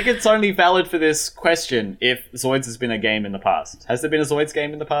 Although I think it's only valid for this question if Zoids has been a game in the past. Has there been a Zoids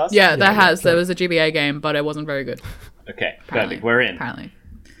game in the past? Yeah, there has. There was a GBA game, but it wasn't very good. Okay, Apparently. perfect. We're in. Apparently.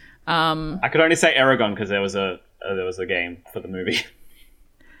 I could only say Aragon because there was a game for the movie.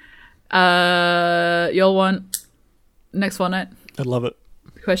 You'll want next one night I'd love it.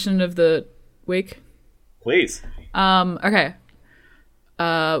 question of the week. Please. Okay.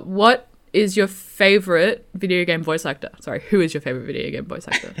 What is your favorite video game voice actor? Sorry, who is your favorite video game voice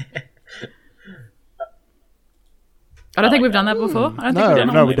actor? I don't think we've done that before. I don't think we've done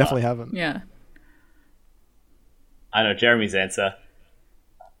No, that. we definitely haven't. Yeah. I know Jeremy's answer.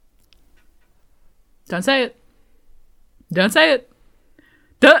 Don't say it. Don't say it.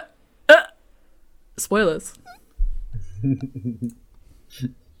 Spoilers.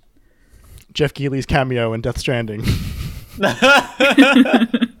 Jeff Keighley's cameo in Death Stranding.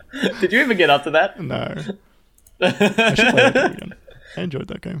 Did you even get up to that? No. I should play that game again. I enjoyed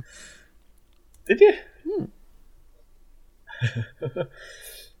that game. Did you?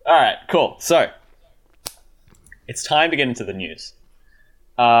 All right, cool. So it's time to get into the news.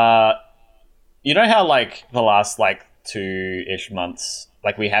 You know how like the last like 2-ish months,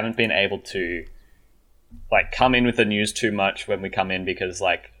 like we haven't been able to like come in with the news too much when we come in because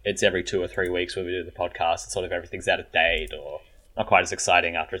like it's every 2 or 3 weeks when we do the podcast. It's sort of everything's out of date or not quite as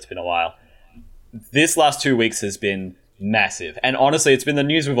exciting after it's been a while. This last 2 weeks has been massive, and honestly, it's been the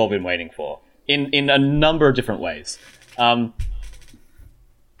news we've all been waiting for in a number of different ways.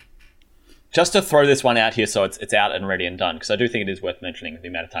 Just to throw this one out here so it's out and ready and done, because I do think it is worth mentioning the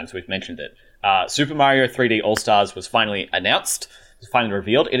amount of times we've mentioned it. Super Mario 3D All-Stars was finally announced, was finally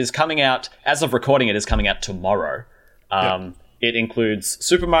revealed. It is coming out, as of recording, it is coming out tomorrow. It includes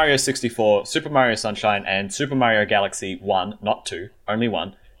Super Mario 64, Super Mario Sunshine, and Super Mario Galaxy 1, not 2, only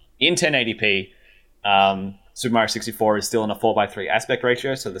 1, in 1080p. Super Mario 64 is still in a 4:3 aspect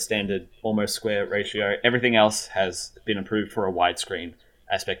ratio, so the standard almost square ratio. Everything else has been improved for a widescreen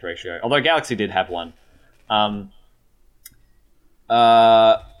aspect ratio, although Galaxy did have one.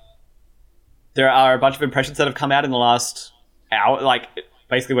 There are a bunch of impressions that have come out in the last hour. Like,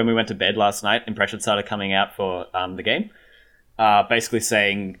 basically when we went to bed last night, impressions started coming out for the game. Basically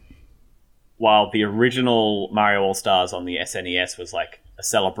saying, while the original Mario All-Stars on the SNES was like a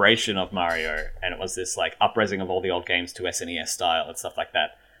celebration of Mario, and it was this like up-resing of all the old games to SNES style and stuff like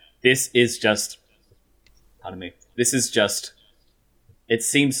that, this is just... Pardon me. This is just... It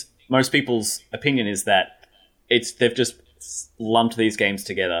seems most people's opinion is that they've just lumped these games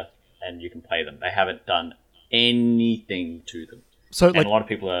together and you can play them. They haven't done anything to them. So, and like, a lot of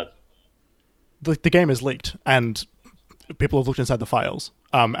people are... the game is leaked, and people have looked inside the files,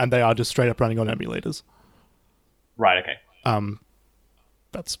 and they are just straight up running on emulators. Right, okay.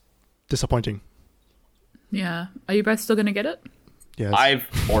 That's disappointing. Yeah. Are you both still going to get it? Yes. I've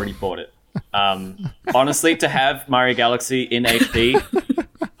already bought it. Honestly, to have Mario Galaxy in HD,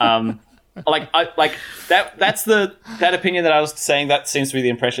 that's that opinion that I was saying. That seems to be the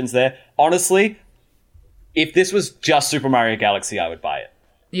impressions there. Honestly, if this was just Super Mario Galaxy, I would buy it.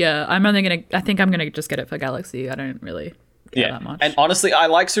 Yeah, I think I'm gonna just get it for Galaxy. I don't really care that much. And honestly, I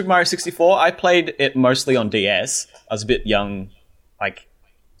like Super Mario 64. I played it mostly on DS. I was a bit young. Like,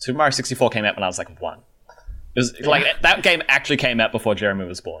 Super Mario 64 came out when I was like 1. It was like that game actually came out before Jeremy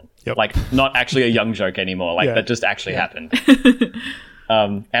was born. Yep. Like, not actually a young joke anymore. Like, that just actually happened.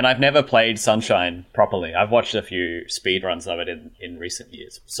 And I've never played Sunshine properly. I've watched a few speedruns of it in recent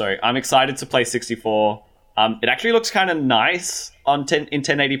years. So I'm excited to play 64. It actually looks kind of nice in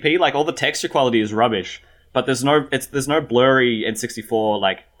 1080p. Like, all the texture quality is rubbish, but there's no blurry N64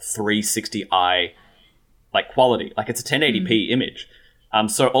 like 360i like quality. Like, it's a 1080p image.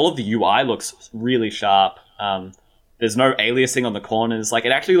 So all of the UI looks really sharp. There's no aliasing on the corners. Like,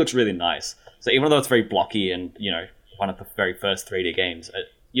 it actually looks really nice. So even though it's very blocky and, one of the very first 3D games,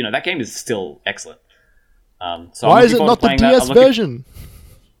 that game is still excellent. So why is it not the DS version?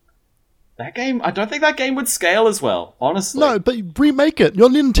 That game, I don't think that game would scale as well, honestly. No, but remake it. You're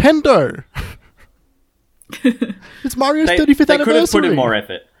Nintendo. It's Mario's 35th anniversary. They could have put in more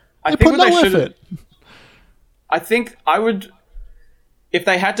effort. They put no effort. I think I would... If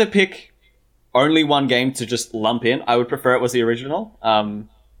they had to pick only one game to just lump in, I would prefer it was the original. And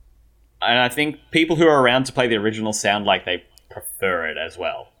I think people who are around to play the original sound like they prefer it as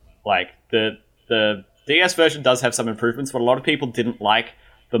well. Like, the DS version does have some improvements, but a lot of people didn't like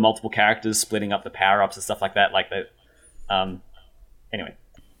the multiple characters splitting up the power-ups and stuff like that. Anyway.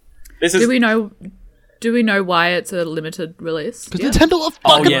 Do we know why it's a limited release? Because Nintendo are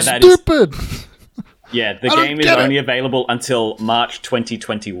fucking stupid! Yeah, the game is only available until March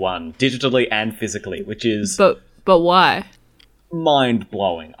 2021, digitally and physically, which is... But why?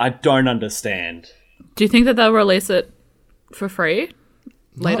 Mind-blowing. I don't understand. Do you think that they'll release it for free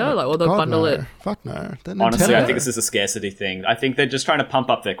later? Or they'll bundle it? Fuck no. Honestly, I think this is a scarcity thing. I think they're just trying to pump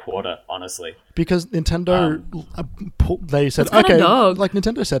up their quota, honestly. Because Nintendo, they said,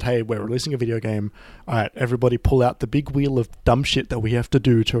 Nintendo said, hey, we're releasing a video game. All right, everybody pull out the big wheel of dumb shit that we have to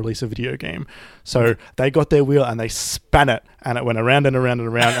do to release a video game. So they got their wheel and they span it, and it went around and around and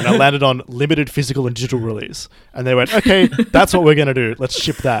around, and it landed on limited physical and digital release. And they went, okay, that's what we're going to do. Let's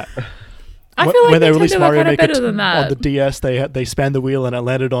ship that. I feel like when they Nintendo released Mario Maker better than that. on the DS, they spanned the wheel and it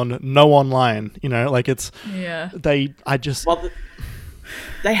landed on no online. It's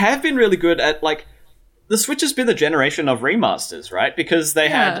they have been really good at the Switch has been the generation of remasters, right? Because they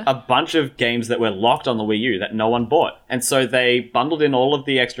had a bunch of games that were locked on the Wii U that no one bought, and so they bundled in all of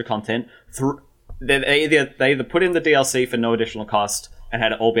the extra content. They either put in the DLC for no additional cost and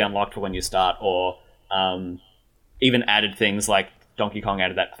had it all be unlocked for when you start, or even added things like Donkey Kong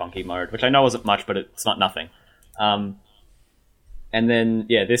added that funky mode, which I know wasn't much, but it's not nothing. And then,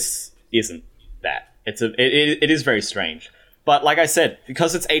 this isn't that. It is very strange. But like I said,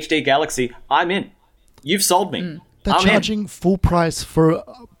 because it's HD Galaxy, I'm in. You've sold me. They're charging full price for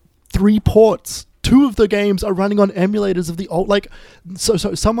 3 ports. 2 of the games are running on emulators of the old... So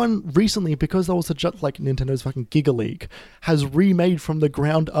someone recently, because there was Nintendo's fucking Giga League, has remade from the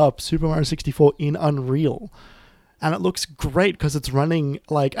ground up Super Mario 64 in Unreal. And it looks great because it's running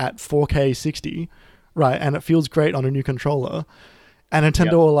at 4K 60, right? And it feels great on a new controller. And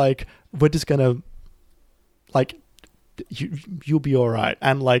Nintendo are like, we're just gonna you'll be all right.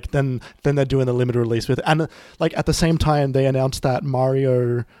 And then they're doing the limited release with it. And at the same time, they announced that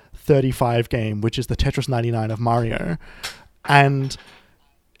Mario 35 game, which is the Tetris 99 of Mario, and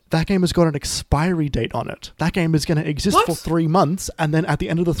that game has got an expiry date on it. That game is going to exist for 3 months, and then at the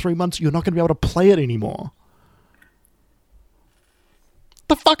end of the 3 months, you're not going to be able to play it anymore.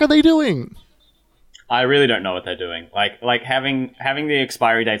 The fuck are they doing? I really don't know what they're doing. Having the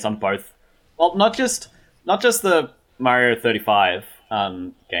expiry dates on both. Well, not just the Mario 35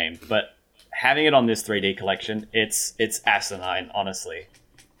 game, but having it on this 3D collection, it's asinine, honestly.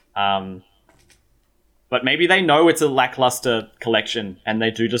 But maybe they know it's a lackluster collection, and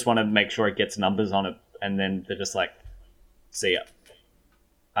they do just want to make sure it gets numbers on it, and then they're just like, see ya.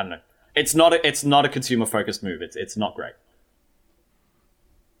 I don't know. It's not a consumer focused move. It's not great.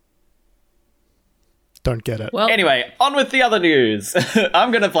 Don't get it. Well, anyway, on with the other news. I'm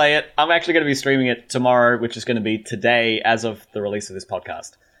going to play it. I'm actually going to be streaming it tomorrow, which is going to be today as of the release of this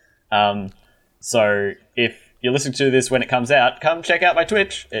podcast. So if you're listening to this when it comes out, come check out my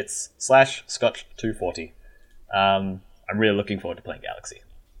Twitch. It's /Scotch240. I'm really looking forward to playing Galaxy.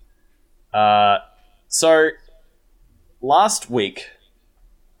 So last week,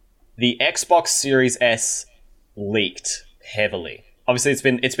 the Xbox Series S leaked heavily. Obviously,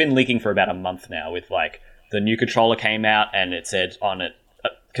 it's been leaking for about a month now. With the new controller came out and it said on it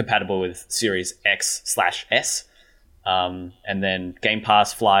compatible with Series X/S, and then Game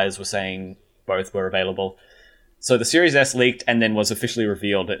Pass flyers were saying both were available. So the Series S leaked and then was officially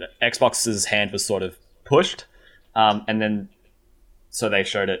revealed. Xbox's hand was sort of pushed, and then so they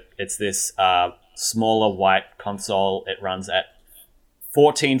showed it. It's this smaller white console. It runs at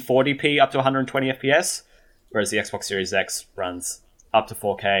 1440p up to 120 FPS, whereas the Xbox Series X runs up to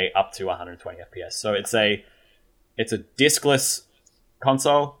 4K, up to 120 FPS. So it's a diskless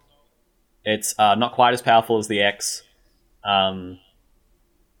console. It's not quite as powerful as the X.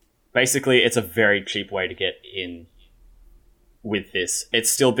 Basically, it's a very cheap way to get in with this. It's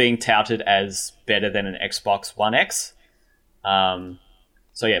still being touted as better than an Xbox One X.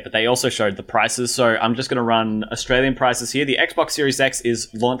 But they also showed the prices. So I'm just going to run Australian prices here. The Xbox Series X is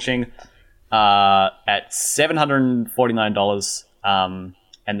launching at $749.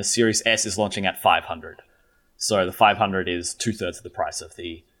 and the Series S is launching at $500. So the $500 is 2/3 of the price of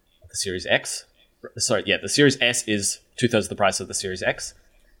the Series X. Sorry, yeah, the Series S is 2/3 of the price of the Series X.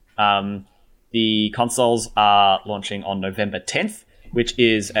 The consoles are launching on November 10th, which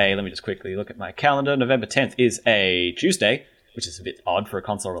is let me just quickly look at my calendar. November 10th is a Tuesday, which is a bit odd for a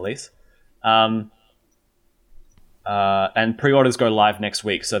console release. And pre-orders go live next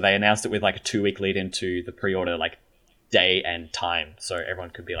week, so they announced it with like a 2-week lead into the pre-order like day and time, so everyone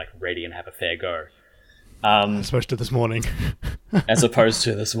could be like ready and have a fair go. As opposed to this morning. As opposed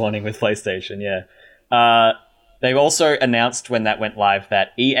to this morning with PlayStation, yeah. They've also announced when that went live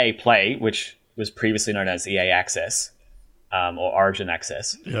that EA Play, which was previously known as EA Access, or Origin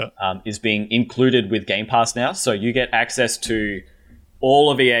Access, is being included with Game Pass now. So you get access to all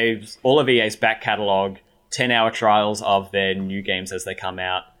of EA's back catalog, 10-hour trials of their new games as they come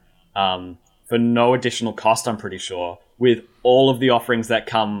out, for no additional cost, I'm pretty sure, with all of the offerings that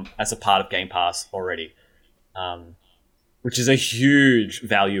come as a part of Game Pass already, which is a huge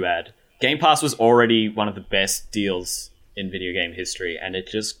value add. Game Pass was already one of the best deals in video game history, and it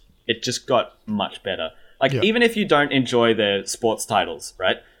just got much better. Like, even if you don't enjoy the sports titles,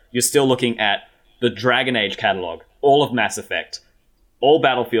 right, you're still looking at the Dragon Age catalog, all of Mass Effect, all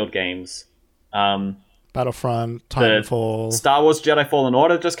Battlefield games, Battlefront, Titanfall, Star Wars Jedi Fallen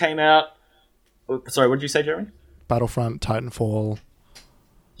Order just came out. Sorry, what did you say, Jeremy? Battlefront, Titanfall.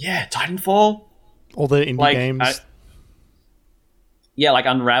 Yeah, Titanfall. All the indie games. Yeah, like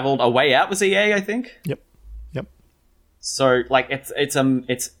Unraveled. A Way Out was EA, I think. Yep. So, like, it's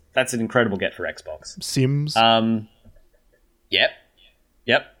that's an incredible get for Xbox. Sims. Yep.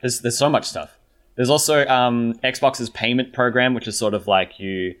 There's so much stuff. There's also Xbox's payment program, which is sort of like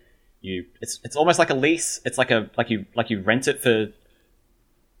it's almost like a lease. It's like you rent it for.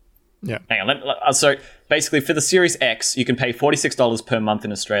 Yeah. Hang on. So basically, for the Series X, you can pay $46 per month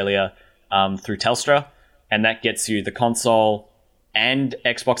in Australia through Telstra, and that gets you the console and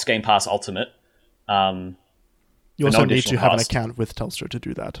Xbox Game Pass Ultimate. You also need to have an account with Telstra to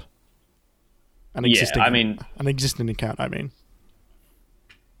do that. An existing account. I mean,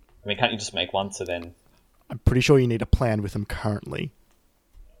 can't you just make one? So then, I'm pretty sure you need a plan with them currently.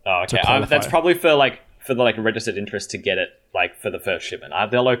 Oh, okay. That's probably for the registered interest to get it like for the first shipment.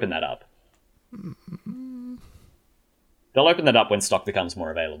 They'll open that up. They'll open that up when stock becomes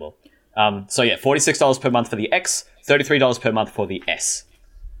more available. So yeah, $46 per month for the X, $33 per month for the S.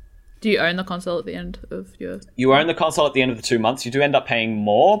 Do you own the console at the end of your... You own the console at the end of the 2 months. You do end up paying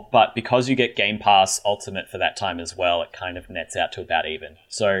more, but because you get Game Pass Ultimate for that time as well, it kind of nets out to about even.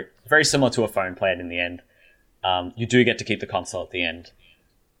 So very similar to a phone plan in the end. You do get to keep the console at the end.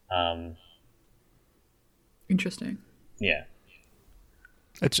 Interesting. Yeah.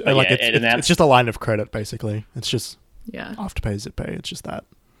 It's just a line of credit, basically. It's just Afterpay, ZipPay. It's just that.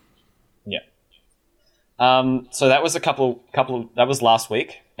 Yeah. So that was that was last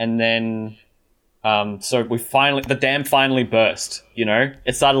week, and then so the dam finally burst. You know,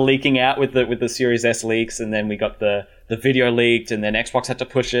 it started leaking out with the Series S leaks, and then we got the video leaked, and then Xbox had to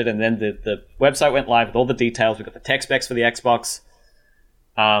push it, and then the website went live with all the details. We got the tech specs for the Xbox.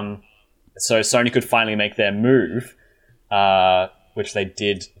 So Sony could finally make their move, which they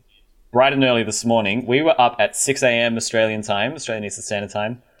did bright and early this morning. We were up at 6 a.m. Australian Eastern Standard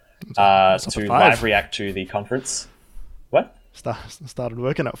Time, to live react to the conference. What? Started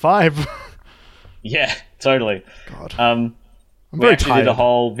working at 5. Yeah, totally. God. I'm very tired. Did a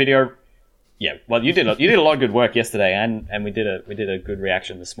whole video. Yeah, well, you did a lot of good work yesterday, and we did a good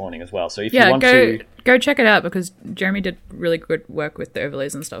reaction this morning as well. So if you want to go check it out, because Jeremy did really good work with the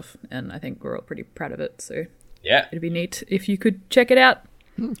overlays and stuff, and I think we're all pretty proud of it. So yeah, it'd be neat if you could check it out.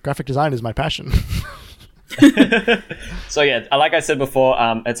 Graphic design is my passion. So yeah, like I said before,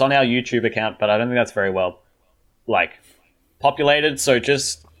 it's on our YouTube account, but I don't think that's very well populated. So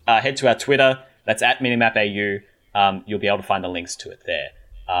just head to our Twitter. That's at MinimapAU. You'll be able to find the links to it there.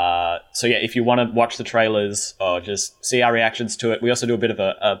 So yeah, if you want to watch the trailers or just see our reactions to it, we also do a bit of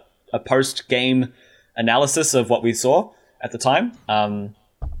a post-game analysis of what we saw at the time.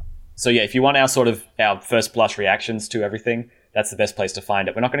 So yeah, if you want our first blush reactions to everything, that's the best place to find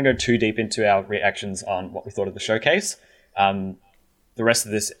it. We're not going to go too deep into our reactions on what we thought of the showcase. The rest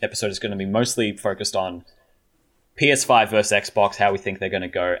of this episode is going to be mostly focused on PS5 versus Xbox, how we think they're going to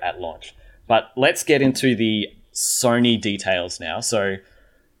go at launch. But let's get into the Sony details now. So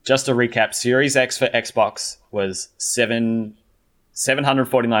just to recap, Series X for Xbox was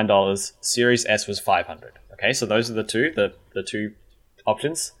 $749. Series S was $500. Okay, so those are the two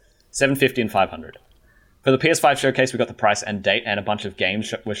options, $750 and $500. For the PS5 showcase, we got the price and date, and a bunch of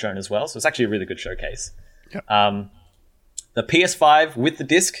games were shown as well. So it's actually a really good showcase. Yep. The PS5 with the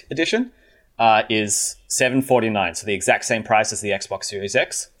disc edition is $749, so the exact same price as the Xbox Series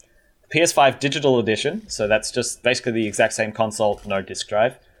X. The PS5 digital edition, so that's just basically the exact same console, no disc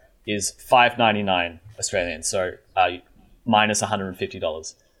drive, is $599 Australian, so minus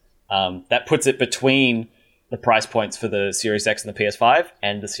 $150. That puts it between the price points for the Series X and the PS5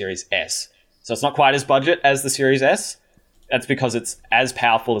 and the Series S. So it's not quite as budget as the Series S. That's because it's as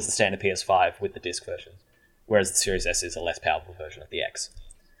powerful as the standard PS5 with the disc version, whereas the Series S is a less powerful version of the X.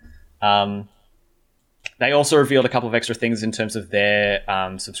 They also revealed a couple of extra things in terms of their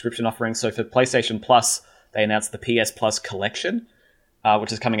subscription offerings. So for PlayStation Plus, they announced the PS Plus Collection,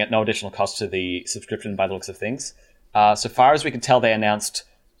 which is coming at no additional cost to the subscription by the looks of things. So far as we can tell, they announced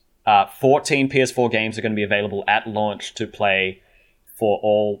 14 PS4 games are going to be available at launch to play for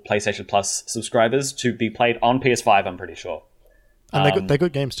all PlayStation Plus subscribers to be played on PS5, I'm pretty sure. And they're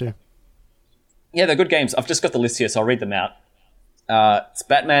good games too. Yeah, they're good games. I've just got the list here, so I'll read them out. It's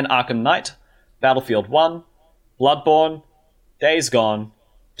Batman Arkham Knight, Battlefield 1, Bloodborne, Days Gone,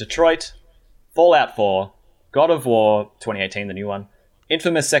 Detroit, Fallout 4, God of War 2018, the new one,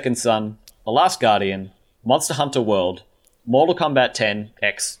 Infamous Second Son, The Last Guardian, Monster Hunter World, Mortal Kombat 10,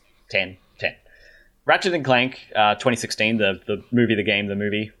 X, 10, 10. Ratchet and Clank 2016, the movie, the game, the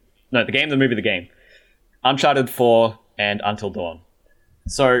movie. No, the game, the movie, the game. Uncharted 4, and Until Dawn.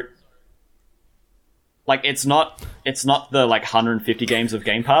 So, like, it's not the, like, 150 games of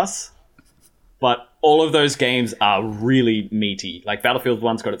Game Pass, but all of those games are really meaty. Like, Battlefield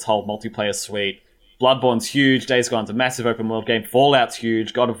 1's got its whole multiplayer suite. Bloodborne's huge. Days Gone's a massive open world game. Fallout's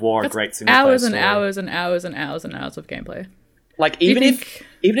huge. God of War, a great single player hours and story. hours and hours and hours and hours of gameplay. Like, even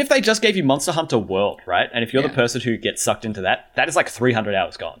if they just gave you Monster Hunter World, right? And if you're the person who gets sucked into that, that is like 300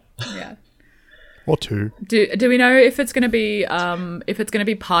 hours gone. Yeah. Or 2. Do we know if it's going to be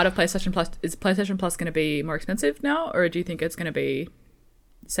part of PlayStation Plus? Is PlayStation Plus going to be more expensive now, or do you think it's going to be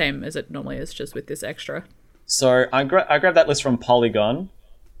same as it normally is, just with this extra? So I grabbed that list from Polygon.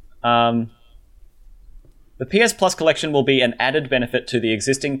 The PS Plus collection will be an added benefit to the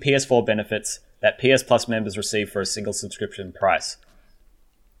existing PS4 benefits that PS Plus members receive for a single subscription price.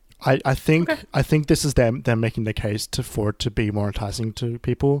 I think this is them making the case for it to be more enticing to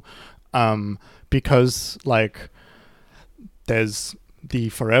people, because like there's the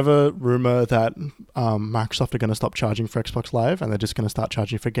forever rumor that Microsoft are going to stop charging for Xbox Live and they're just going to start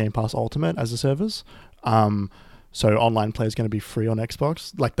charging for Game Pass Ultimate as a service. So online play is going to be free on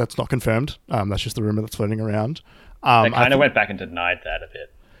Xbox. Like, that's not confirmed. That's just the rumor that's floating around. They kind of went back and denied that a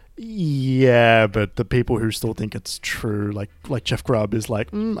bit. Yeah, but the people who still think it's true, like Jeff Grubb, is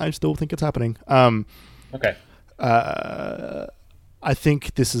like, I still think it's happening. Okay. I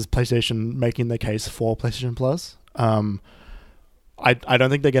think this is PlayStation making the case for PlayStation Plus. I don't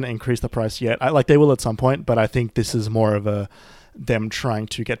think they're going to increase the price yet. They will at some point, but I think this is more of them trying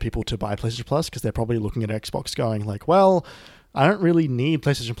to get people to buy PlayStation Plus, because they're probably looking at Xbox going like, well, I don't really need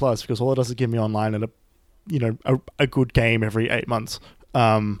PlayStation Plus because all it does is give me online and a good game every 8 months.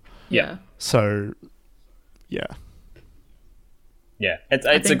 Yeah. So, yeah. Yeah,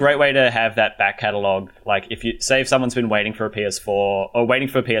 it's a great way to have that back catalog. Like, if someone's been waiting for a PS4 or waiting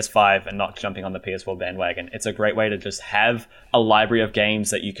for a PS5 and not jumping on the PS4 bandwagon, it's a great way to just have a library of games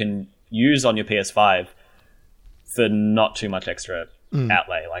that you can use on your PS5 for not too much extra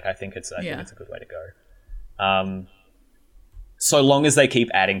outlay. Like, I think it's a good way to go. So long as they keep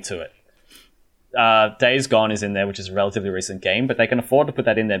adding to it. Days Gone is in there, which is a relatively recent game, but they can afford to put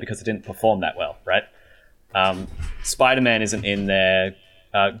that in there because it didn't perform that well, right? Spider-Man isn't in there.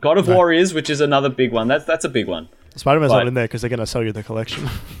 God of War is, which is another big one. That's a big one. Spider-Man's not in there because they're going to sell you the collection.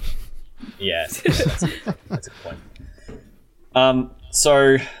 Yeah, that's a good point.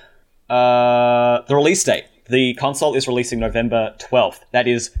 So the release date. The console is releasing November 12th. That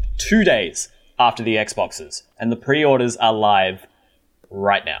is 2 days after the Xboxes. And the pre-orders are live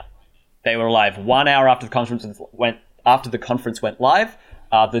right now. They were live 1 hour after the conference went live.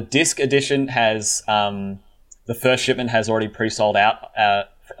 The disc edition has the first shipment has already pre-sold out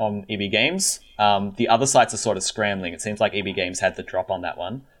on EB Games. The other sites are sort of scrambling. It seems like EB Games had the drop on that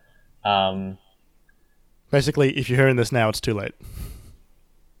one. Basically, if you're hearing this now, it's too late.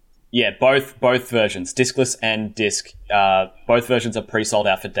 Yeah, both versions, discless and disc, both versions are pre-sold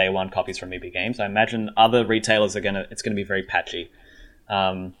out for day one copies from EB Games. I imagine other retailers it's gonna be very patchy.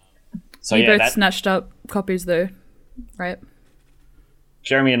 So you both snatched up copies though, right?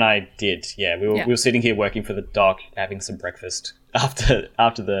 Jeremy and I did, yeah. We were sitting here working for the doc, having some breakfast after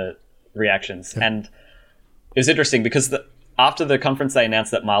the reactions. Yeah. And it was interesting because after the conference they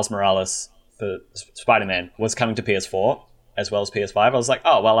announced that Miles Morales for Spider-Man was coming to PS4 as well as PS5. I was like,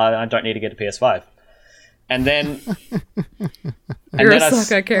 oh, well, I don't need to get a PS5. And then You're a then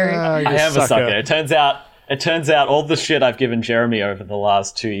sucker, Kerry. I am a sucker. It turns out all the shit I've given Jeremy over the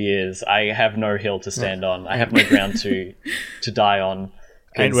last 2 years, I have no hill to stand on. I have no ground to die on.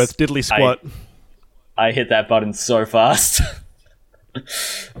 Ain't worth diddly squat. I hit that button so fast.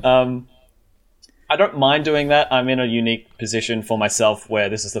 I don't mind doing that. I'm in a unique position for myself where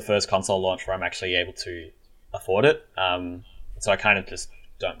this is the first console launch where I'm actually able to afford it. So I kind of just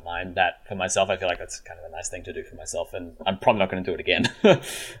don't mind that for myself. I feel like that's kind of a nice thing to do for myself, and I'm probably not going to do it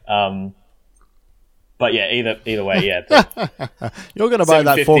again. But yeah, either way, yeah. You're going to buy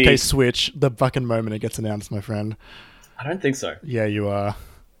that 750 4K Switch the fucking moment it gets announced, my friend. I don't think so. Yeah, you are.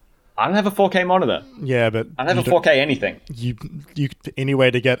 I don't have a 4K monitor. Yeah, but I don't have a 4K anything. You any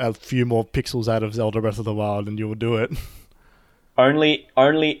way to get a few more pixels out of Zelda Breath of the Wild, and you will do it. Only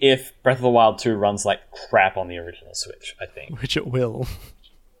if Breath of the Wild 2 runs like crap on the original Switch, I think. Which it will.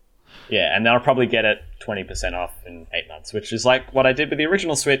 Yeah, and then I'll probably get it 20% off in 8 months, which is like what I did with the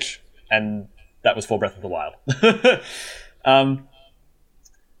original Switch, and that was for Breath of the Wild.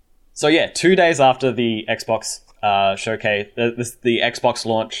 So yeah, 2 days after the Xbox showcase, the Xbox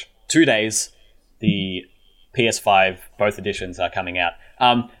launch, 2 days, the PS5, both editions are coming out.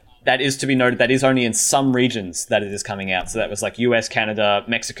 That is to be noted, that is only in some regions that it is coming out. So that was like US, Canada,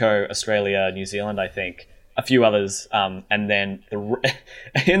 Mexico, Australia, New Zealand, I think, a few others. And then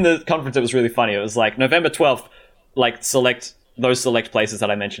in the conference, it was really funny. It was like November 12th, like select places that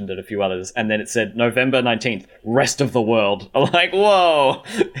I mentioned and a few others. And then it said November 19th, rest of the world. I'm like, whoa,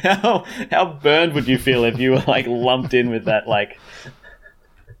 how burned would you feel if you were like lumped in with that? Like,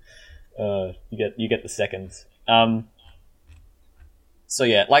 you get the seconds. So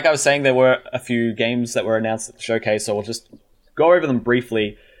yeah, like I was saying, there were a few games that were announced at the showcase, so we'll just go over them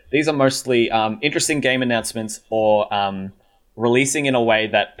briefly. These are mostly interesting game announcements or releasing in a way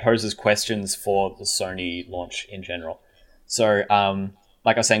that poses questions for the Sony launch in general. So,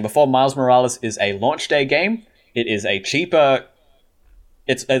 like I was saying before, Miles Morales is a launch day game. It is a cheaper...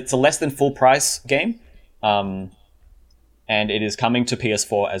 It's a less than full price game. And it is coming to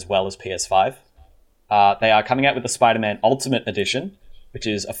PS4 as well as PS5. They are coming out with the Spider-Man Ultimate Edition, which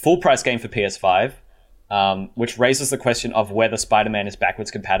is a full-price game for PS5, which raises the question of whether Spider-Man is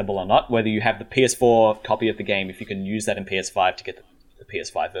backwards compatible or not, whether you have the PS4 copy of the game, if you can use that in PS5 to get the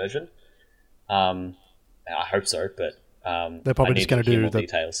PS5 version. I hope so, but they're probably just going to do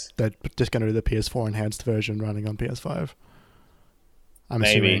details. They're just going to do the PS4 enhanced version running on PS5. I'm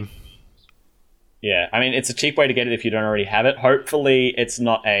assuming. Yeah, I mean, it's a cheap way to get it if you don't already have it. Hopefully, it's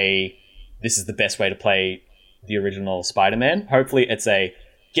not this is the best way to play the original Spider-Man. Hopefully it's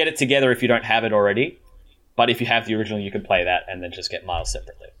get it together if you don't have it already, but if you have the original, you can play that and then just get Miles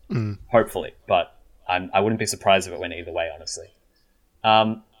separately. Hopefully, but I wouldn't be surprised if it went either way, honestly.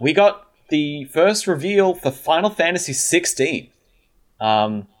 We got the first reveal for Final Fantasy 16,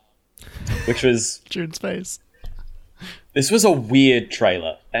 which was... June's face. This was a weird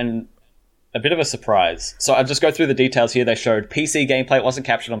trailer, and a bit of a surprise. So I'll just go through the details here. They showed PC gameplay. It wasn't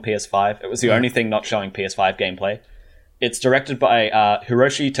captured on PS5. It was the only thing not showing PS5 gameplay. It's directed by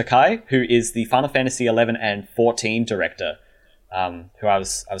Hiroshi Takai, who is the Final Fantasy 11 and 14 director, who I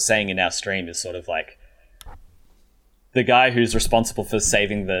was saying in our stream is sort of like the guy who's responsible for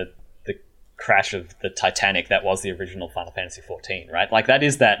saving the crash of the Titanic that was the original Final Fantasy 14, right? Like, that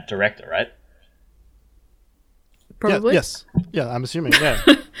is that director, right? Probably. Yeah, yes. Yeah, I'm assuming, yeah.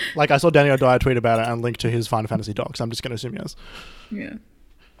 Like, I saw Daniel Dyer tweet about it and linked to his Final Fantasy docs. I'm just going to assume yes. Yeah.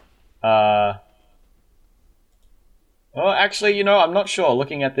 Well, actually, I'm not sure.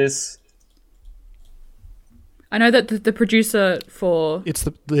 Looking at this... I know that the producer for... It's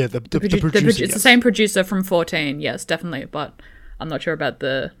the producer, it's yes. the same producer from 14, yes, definitely. But I'm not sure about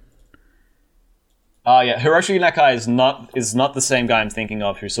the... Yeah, Hiroshi Nakai is not the same guy I'm thinking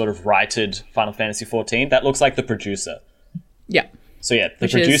of who sort of righted Final Fantasy 14. That looks like the producer. Yeah. So yeah, the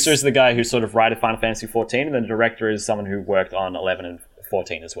producer is the guy who sort of righted Final Fantasy 14, and the director is someone who worked on 11 and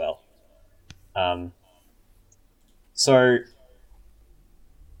 14 as well. So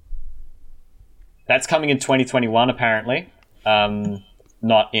that's coming in 2021 apparently,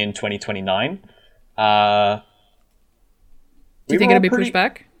 not in 2029. Do you think it'll be pushed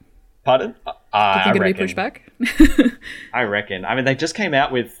back? Pardon? Do you think it'll be pushed back? I reckon. I mean, they just came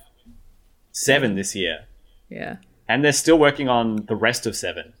out with 7 this year. Yeah. And they're still working on the rest of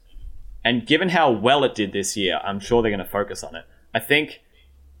 7. And given how well it did this year, I'm sure they're going to focus on it. I think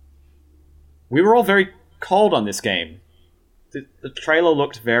we were all very cold on this game. The trailer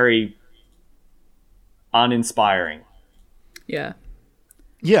looked very uninspiring. Yeah.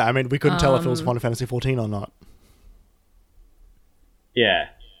 Yeah, I mean, we couldn't tell if it was Final Fantasy 14 or not. Yeah.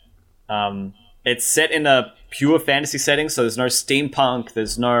 it's set in a pure fantasy setting, so there's no steampunk,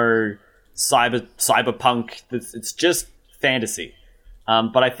 there's no cyberpunk. It's just fantasy.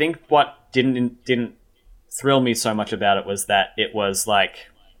 But I think what didn't thrill me so much about it was that it was like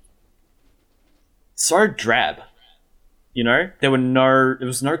so drab. You know, there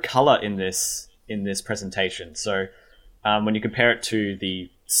was no color in this presentation. So when you compare it to the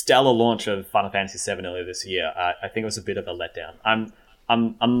stellar launch of Final Fantasy VII earlier this year, I think it was a bit of a letdown.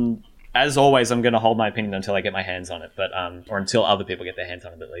 I'm as always, I'm going to hold my opinion until I get my hands on it, but or until other people get their hands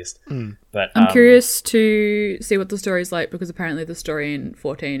on it, at least. But I'm curious to see what the story's like, because apparently the story in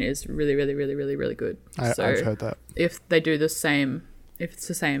 14 is really, really, really, really, really good. I've heard that. If they do the same, if it's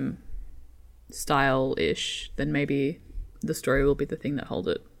the same style-ish, then maybe the story will be the thing that holds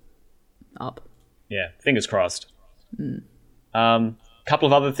it up. Yeah, fingers crossed. Couple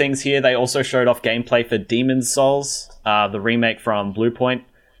of other things here. They also showed off gameplay for Demon's Souls, the remake from Bluepoint.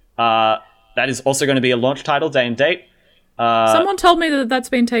 That is also going to be a launch title, day and date. Someone told me that that's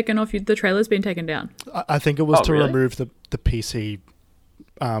been taken off. The trailer's been taken down. I think it was to really? remove the PC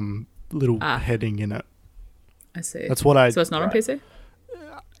little heading in it. I see. That's what I... So it's not on PC?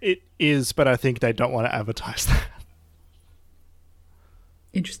 It is, but I think they don't want to advertise that.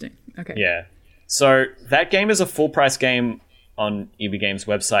 Interesting. Okay. Yeah. So that game is a full-price game on EB Games'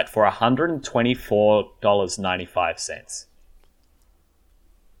 website for $124.95.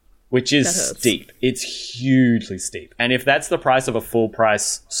 Which is steep. It's hugely steep. And if that's the price of a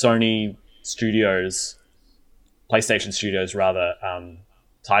full-price Sony Studios, PlayStation Studios rather,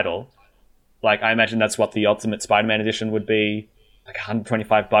 title, like I imagine that's what the Ultimate Spider-Man Edition would be, like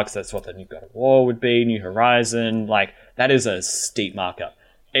 $125. That's what the new God of War would be, New Horizon. Like that is a steep markup.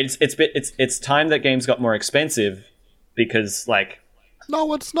 It's time that games got more expensive because like.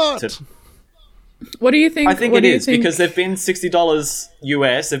 No, it's not. What do you think? I think it is because they've been $60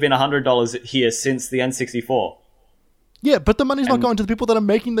 US. They've been $100 here since the N64. Yeah, but the money's not going to the people that are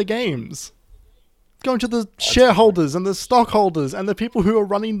making the games. It's going to the shareholders and the stockholders and the people who are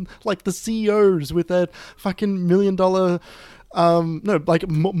running, like the CEOs with their fucking $1 million,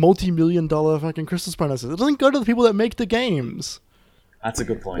 multi-million dollar fucking Christmas bonuses. It doesn't go to the people that make the games. That's a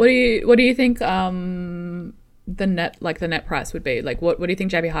good point. What do you think? The net price would be like what do you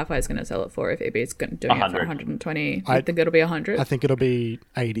think JB Hi-Fi is going to sell it for if EB's doing it for 120? You think it'll be 100? I think it'll be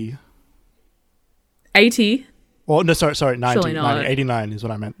 80. 80? Well, no, sorry, 90. Surely not. 90, 89 is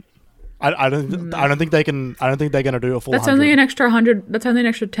what I meant. I don't think they can. I don't think they're going to do a full. That's 100. only an extra 100. That's only an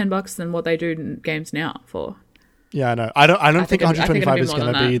extra $10 than what they do in games now for. Yeah, I know. I don't think 125 is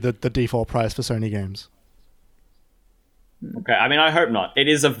going to be the default price for Sony games. Okay, I mean, I hope not. It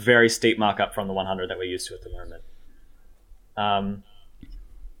is a very steep markup from the 100 that we're used to at the moment.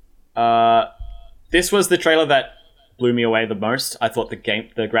 This was the trailer that blew me away the most. I thought the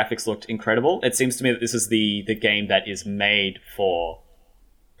graphics looked incredible. It seems to me that this is the game that is made for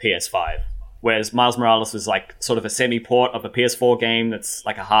PS5, whereas Miles Morales was like sort of a semi-port of a PS4 game that's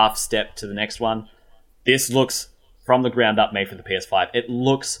like a half step to the next one. This looks from the ground up made for the PS5. It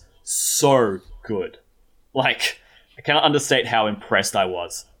looks so good. Like, I cannot understate how impressed I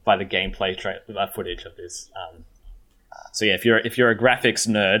was by the gameplay footage of this. So yeah, if you're a graphics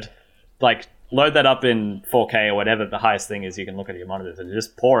nerd, like load that up in 4K or whatever the highest thing is you can look at your monitors and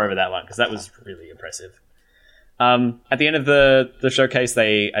just pour over that one because that was really impressive. At the end of the showcase,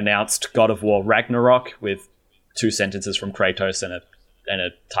 they announced God of War Ragnarok with 2 sentences from Kratos and a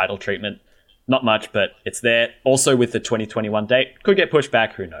title treatment. Not much, but it's there. Also with the 2021 date. Could get pushed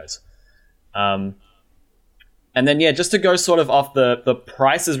back, who knows. And then, yeah, just to go sort of off the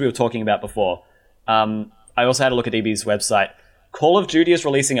prices we were talking about before, I also had a look at EB's website. Call of Duty is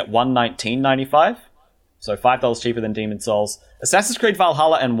releasing at $119.95, so $5 cheaper than Demon's Souls. Assassin's Creed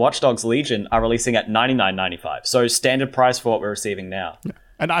Valhalla and Watch Dogs Legion are releasing at $99.95, so standard price for what we're receiving now. Yeah.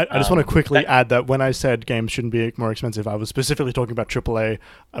 And I just want to quickly add that when I said games shouldn't be more expensive, I was specifically talking about AAA.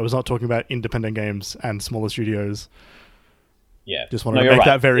 I was not talking about independent games and smaller studios. Yeah. Just want to make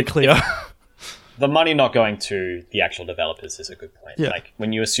that very clear. The money not going to the actual developers is a good point. Yeah. Like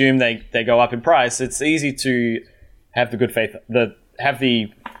when you assume they go up in price, it's easy to have the good faith, have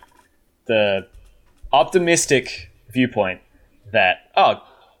the optimistic viewpoint that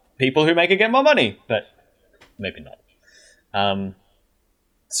people who make it get more money, but maybe not.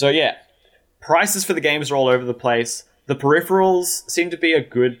 So yeah, prices for the games are all over the place. The peripherals seem to be a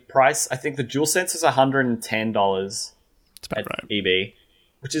good price. I think the DualSense is $110 at EB,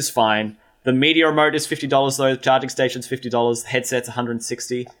 which is fine. The media remote is $50 though. The charging station's $50. Headset's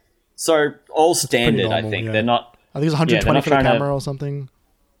 $160. So all standard, normal, I think. Yeah. They're not. I think it's $120 for the camera or something.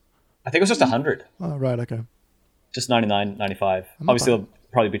 I think it was just $100. Oh right, okay. Just $99.95. Obviously,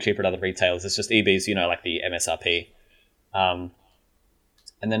 probably be cheaper at other retailers. It's just EB's, like the MSRP. And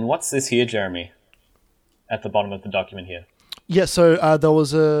then what's this here, Jeremy? At the bottom of the document here. Yeah, so there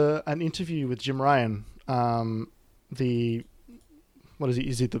was an interview with Jim Ryan, what is he?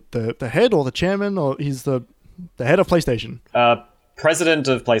 Is he the head or the chairman, or he's the head of PlayStation? President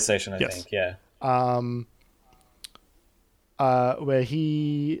of PlayStation, I Yes. think, yeah. Where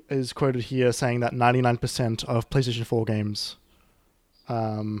he is quoted here saying that 99% of PlayStation 4 games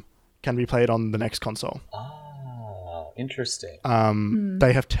can be played on the next console. Oh, interesting.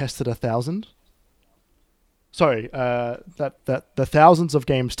 They have tested 1,000. Sorry, that the thousands of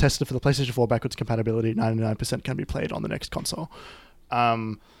games tested for the PlayStation 4 backwards compatibility, 99% can be played on the next console.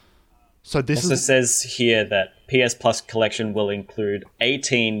 So this also says here that PS Plus collection will include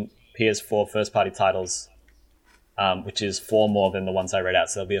 18 PS4 first-party titles, which is 4 more than the ones I read out.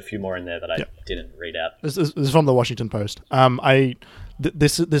 So there'll be a few more in there that I didn't read out. This is from the Washington Post.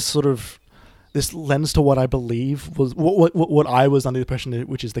 This lends to what I believe was what I was under the impression,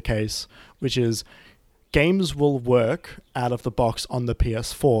 which is the case, which is games will work out of the box on the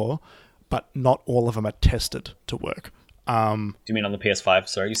PS4, but not all of them are tested to work. Do you mean on the PS5?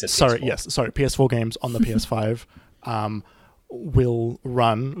 Sorry, you said PS4. Sorry, yes. Sorry, PS4 games on the PS5 will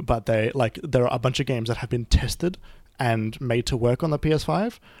run, but there are a bunch of games that have been tested and made to work on the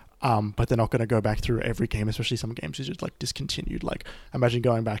PS5, but they're not going to go back through every game, especially some games are just discontinued. Imagine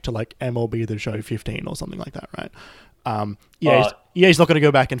going back to MLB The Show 15 or something like that, right? EA's not going to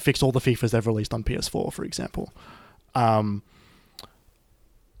go back and fix all the FIFAs they've released on PS4, for example.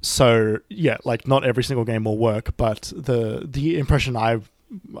 So yeah, not every single game will work, but the impression I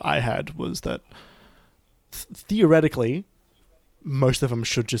had was that theoretically most of them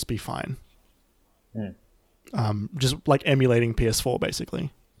should just be fine. Just emulating PS4 basically.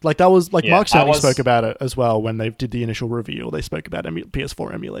 That was Mark Cerny spoke about it as well when they did the initial reveal. They spoke about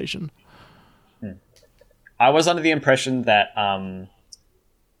PS4 emulation. I was under the impression that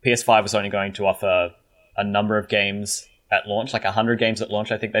PS5 was only going to offer a number of games at launch, 100 games at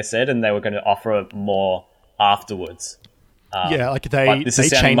launch, I think they said, and they were going to offer more afterwards. But this is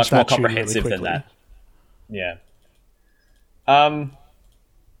sounding much more comprehensive than that. Yeah.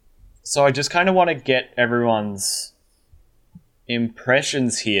 So I just kind of want to get everyone's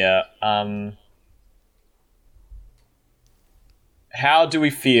impressions here. How do we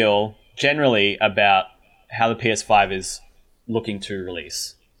feel generally about how the PS5 is looking to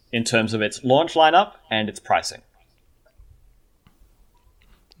release in terms of its launch lineup and its pricing?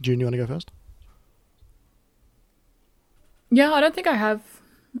 June, you want to go first? Yeah, I don't think I have.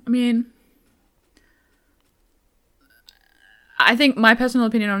 I mean, I think my personal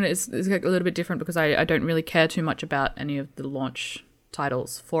opinion on it is a little bit different because I don't really care too much about any of the launch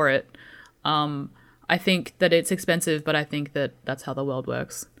titles for it. I think that it's expensive, but I think that that's how the world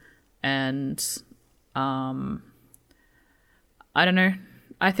works. And I don't know.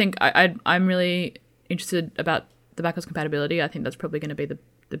 I think I'm really interested about the backwards compatibility. I think that's probably going to be the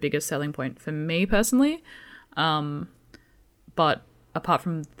biggest selling point for me personally. But apart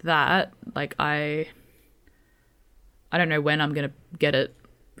from that, I don't know when I'm going to get it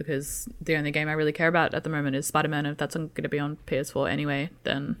because the only game I really care about at the moment is Spider-Man. If that's going to be on PS4 anyway,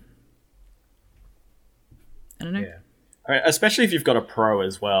 then I don't know. Yeah. I mean, especially if you've got a Pro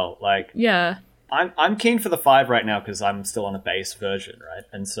as well. Yeah. I'm keen for the 5 right now because I'm still on a base version, right?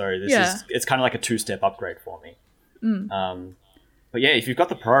 And so it's kind of like a 2-step upgrade for me. But yeah, if you've got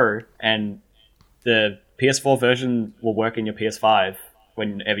the Pro and the PS4 version will work in your PS5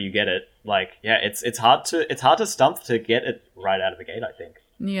 whenever you get it, it's hard to stump to get it right out of the gate, I think.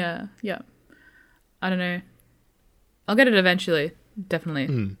 Yeah. I don't know. I'll get it eventually,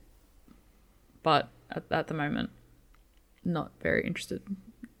 definitely. But at the moment, not very interested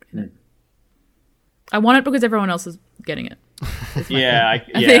in it. I want it because everyone else is getting it. I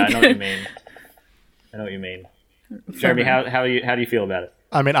know what you mean. Jeremy, how do you feel about it?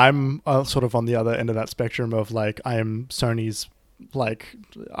 I mean, I'm sort of on the other end of that spectrum of I am Sony's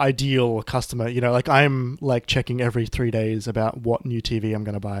ideal customer. I'm checking every 3 days about what new TV I'm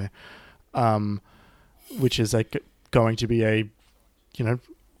going to buy, which is going to be a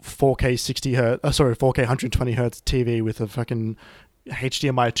 4K 60 hertz, 4K 120 hertz TV with a fucking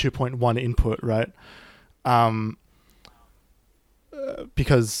HDMI 2.1 input, right?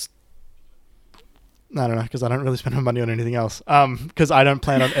 Because I don't know, because I don't really spend my money on anything else. Because I don't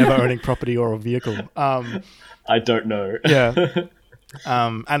plan on ever owning property or a vehicle. I don't know. Yeah.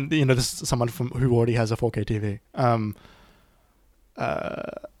 And this is someone who already has a 4K TV.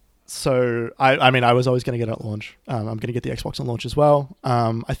 So I mean, I was always going to get it at launch. I'm going to get the Xbox on launch as well.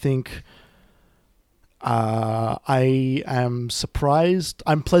 I think I am surprised.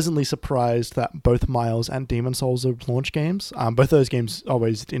 I'm pleasantly surprised that both Miles and Demon Souls are launch games. Both those games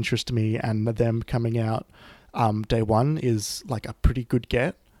always interest me, and them coming out day one is like a pretty good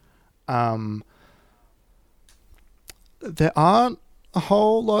get. There aren't a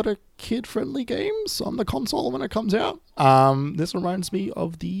whole lot of kid-friendly games on the console when it comes out. This reminds me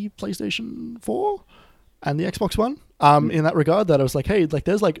of the PlayStation 4 and the Xbox One. In that regard, that I was like, hey, like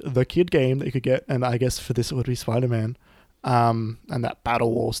there's like the kid game that you could get, and I guess for this it would be Spider-Man, and that Battle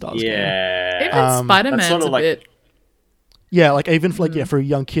All Stars game. Yeah. Even Spider-Man's sort of a like- bit. Yeah, like even for, for a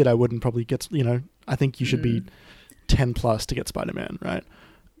young kid, I wouldn't probably get. I think you should be 10 plus to get Spider-Man, right?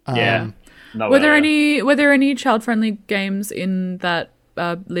 Yeah. No Were way. there any child-friendly games in that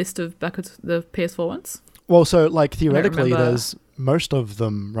list of backwards the PS4 ones? Well, so like theoretically, remember. there's most of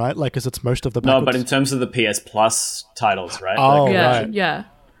them, right? Like, because it's most of the No, backwards. but in terms of the PS Plus titles, right? Oh, Like, Yeah, right.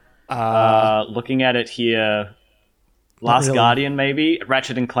 yeah. looking at it here, Last really. Guardian maybe,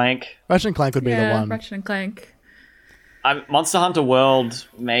 Ratchet and Clank, Ratchet and Clank would be the Yeah, one. Ratchet and Clank. Monster Hunter World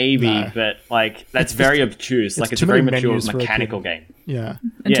maybe, No. but like that's very obtuse. Like it's too a very many mature menus for a kid. mechanical game. Yeah.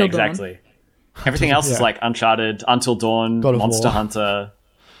 Until Yeah, Dawn. exactly. Everything else is Yeah. like Uncharted, Until Dawn, God of Monster War. Hunter,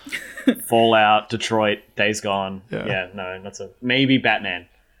 Fallout, Detroit, Days Gone. Yeah. No, that's maybe Batman,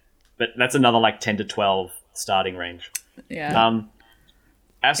 but that's another like 10 to 12 starting range. Yeah.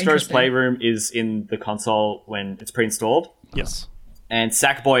 Astro's Interesting. Playroom is in the console when it's pre-installed, Yes. and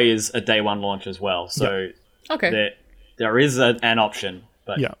Sackboy is a day one launch as well. So Okay. there is an option,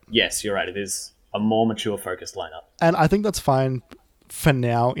 but Yeah. yes, you're right. It is a more mature focused lineup. And I think that's fine for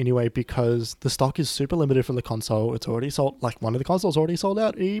now anyway, because the stock is super limited for the console. It's already sold, like one of the consoles already sold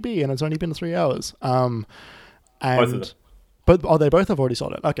out EEB, and it's only been 3 hours. And Both of them. But they both have already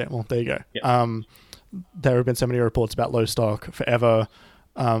sold out. Okay, well there you go. Yep. There have been so many reports about low stock forever.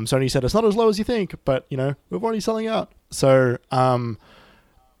 Sony said it's not as low as you think, but we're already selling out. So and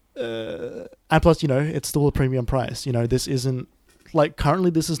plus, it's still a premium price. This isn't like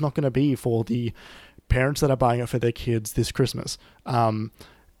currently this is not going to be for the parents that are buying it for their kids this Christmas.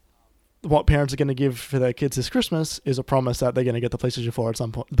 What parents are going to give for their kids this Christmas is a promise that they're going to get the PlayStation 4 at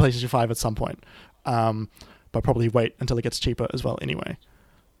some point, the PlayStation 5 at some point, but probably wait until it gets cheaper as well. Anyway,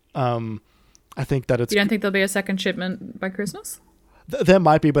 I think that it's You don't think there'll be a second shipment by Christmas? there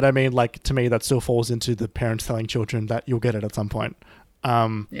might be, but I mean, like to me, that still falls into the parents telling children that you'll get it at some point.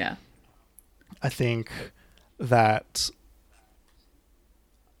 Yeah. I think that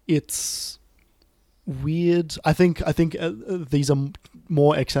it's weird. I think these are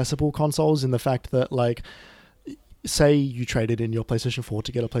more accessible consoles in the fact that, like, say you traded in your PlayStation 4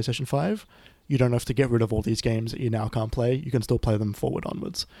 to get a PlayStation 5, you don't have to get rid of all these games that you now can't play. You can still play them forward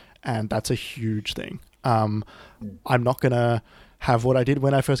onwards, and that's a huge thing. I'm not gonna have what I did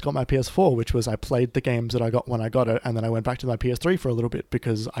when I first got my PS4, which was I played the games that I got when I got it, and then I went back to my PS3 for a little bit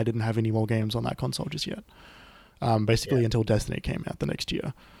because I didn't have any more games on that console just yet. Basically until Destiny came out the next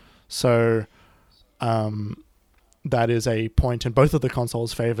year. So that is a point in both of the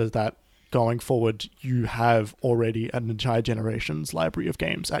consoles' favor that going forward you have already an entire generation's library of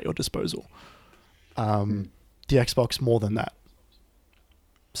games at your disposal. The Xbox more than that.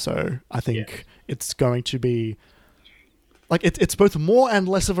 So I think it's going to be like it's both more and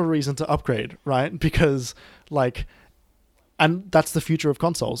less of a reason to upgrade, right? Because and that's the future of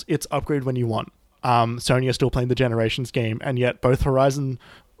consoles. It's upgrade when you want. Sony are still playing the Generations game, and yet both Horizon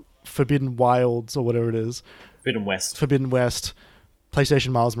Forbidden Wilds or whatever it is, Forbidden West, PlayStation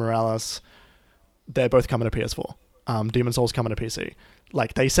Miles Morales, they're both coming to PS4. Demon Souls coming to PC.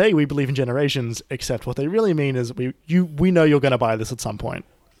 Like they say, we believe in Generations, except what they really mean is we know you're going to buy this at some point.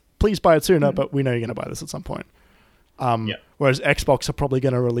 Please buy it sooner, but we know you're going to buy this at some point. Whereas Xbox are probably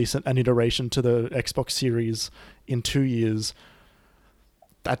going to release an iteration to the Xbox Series in 2 years.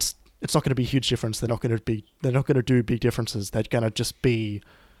 It's not going to be a huge difference. They're not going to do big differences. They're going to just be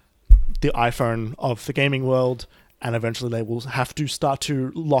the iPhone of the gaming world, and eventually they will have to start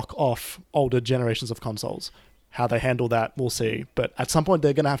to lock off older generations of consoles. How they handle that, we'll see. But at some point,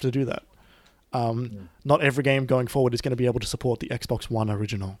 they're going to have to do that. Not every game going forward is going to be able to support the Xbox One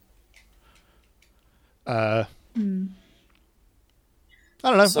original. I don't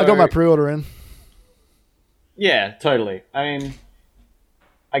know. So- I got my pre-order in. Yeah, totally. I mean,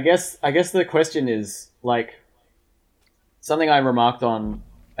 I guess the question is like something I remarked on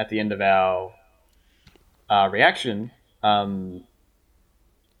at the end of our reaction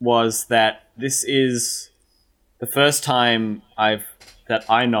was that this is the first time that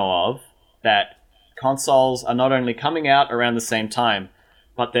I know of that consoles are not only coming out around the same time,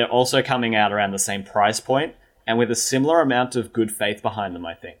 but they're also coming out around the same price point and with a similar amount of good faith behind them,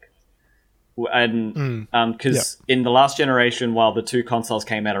 I think. And because in the last generation, while the two consoles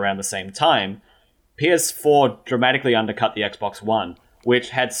came out around the same time, PS4 dramatically undercut the Xbox One, which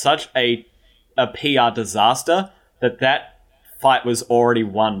had such a PR disaster that fight was already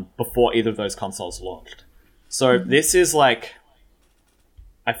won before either of those consoles launched. So this is like,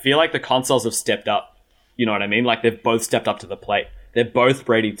 I feel like the consoles have stepped up. You know what I mean? Like they've both stepped up to the plate. They're both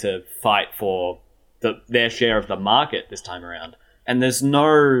ready to fight for their share of the market this time around. And there's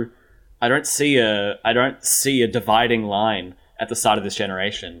no, I don't see a dividing line at the start of this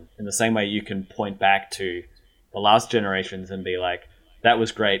generation in the same way you can point back to the last generations and be like, that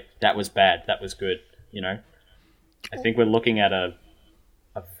was great, that was bad, that was good, you know? I think we're looking at a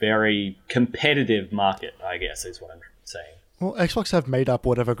very competitive market, I guess, is what I'm saying. Well, Xbox have made up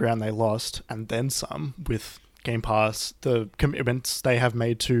whatever ground they lost, and then some, with Game Pass, the commitments they have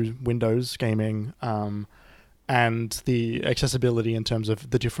made to Windows gaming, and the accessibility in terms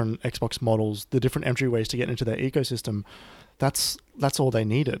of the different Xbox models, the different entryways to get into their ecosystem. That's all they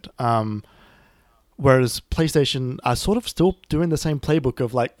needed. Whereas PlayStation are sort of still doing the same playbook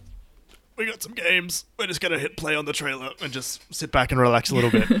of like, we got some games, we're just going to hit play on the trailer and just sit back and relax a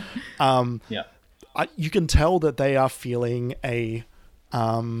little bit. Yeah. You can tell that they are feeling they're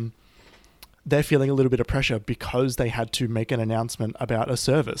feeling a little bit of pressure because they had to make an announcement about a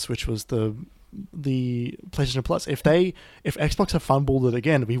service, which was the PlayStation Plus. If Xbox had fumbled it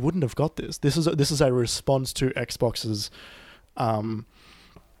again, we wouldn't have got this. This is a response to Xbox's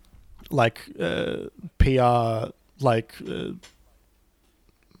PR,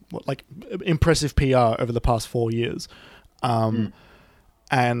 impressive PR over the past 4 years, and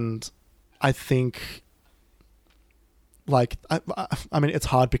I think, I mean, it's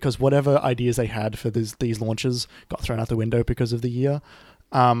hard because whatever ideas they had for these launches got thrown out the window because of the year.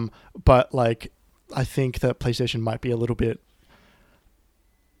 But I think that PlayStation might be a little bit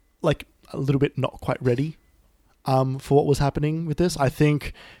not quite ready for what was happening with this. I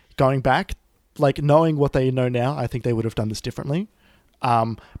think going back, knowing what they know now, I think they would have done this differently.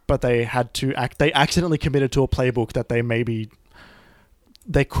 But they had to they accidentally committed to a playbook that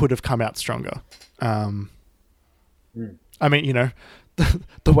they could have come out stronger. I mean, you know,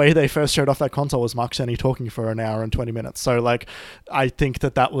 the way they first showed off that console was Mark Cerny talking for an hour and 20 minutes. So, I think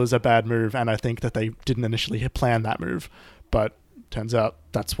that was a bad move, and I think that they didn't initially plan that move. But turns out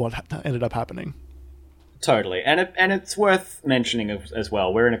that's what ended up happening. Totally. And it's worth mentioning as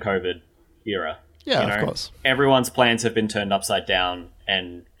well, we're in a COVID era. Yeah, of course. Everyone's plans have been turned upside down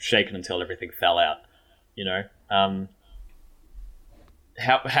and shaken until everything fell out, you know?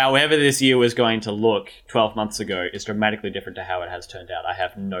 However this year was going to look 12 months ago is dramatically different to how it has turned out. I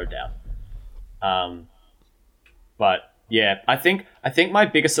have no doubt. But yeah, I think my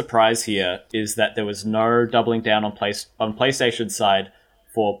biggest surprise here is that there was no doubling down on PlayStation's side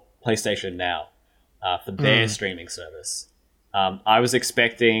for PlayStation Now, for their streaming service. I was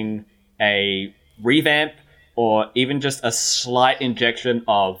expecting a revamp or even just a slight injection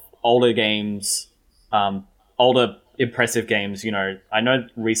of older games, older impressive games. You know, I know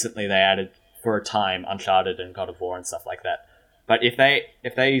recently they added for a time Uncharted and God of War and stuff like that. But if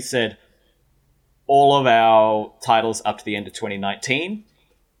they said all of our titles up to the end of 2019,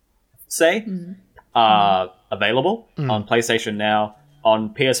 say, are available on PlayStation Now,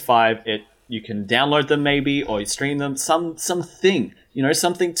 on PS5, you can download them maybe, or you stream them, something, you know,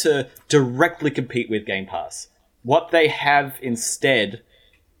 something to directly compete with Game Pass. What they have instead,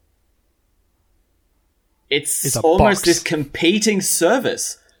 it's almost this competing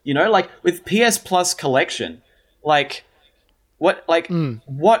service, you know, like with PS Plus Collection. What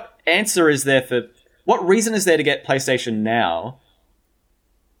answer is there for, what reason is there to get PlayStation Now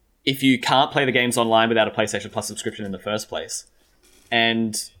if you can't play the games online without a PlayStation Plus subscription in the first place?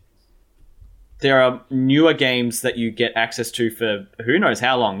 And there are newer games that you get access to for who knows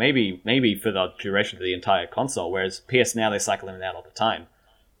how long, maybe for the duration of the entire console, whereas PS Now, they cycle in and out all the time.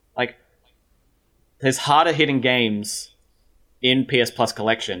 There's harder hitting games in PS Plus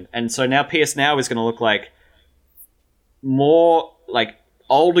Collection, and so now PS Now is going to look like more like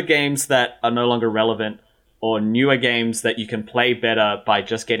older games that are no longer relevant, or newer games that you can play better by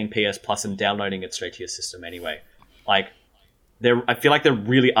just getting PS Plus and downloading it straight to your system anyway. I feel like they're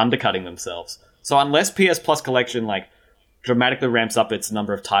really undercutting themselves. So unless PS Plus Collection dramatically ramps up its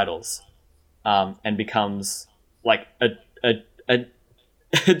number of titles, and becomes a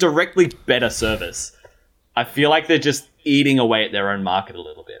directly better service, I feel like they're just eating away at their own market a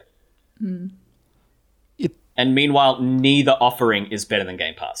little bit. And meanwhile, neither offering is better than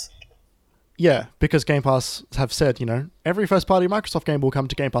Game Pass. Yeah, because Game Pass have said, you know, every first-party Microsoft game will come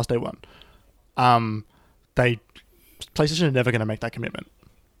to Game Pass day one. PlayStation are never going to make that commitment.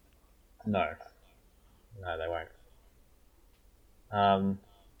 No, they won't.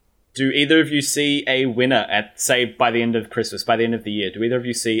 Do either of you see a winner at, say, by the end of Christmas, by the end of the year? Do either of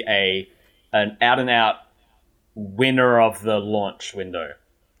you see an out and out winner of the launch window?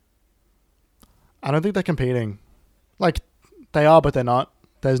 I don't think they're competing. Like, they are, but they're not.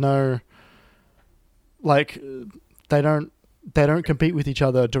 There's no, like, they don't compete with each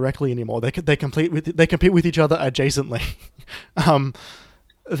other directly anymore. They compete with each other adjacently.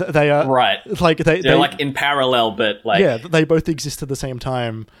 They are right. Like they're like in parallel, but like yeah, they both exist at the same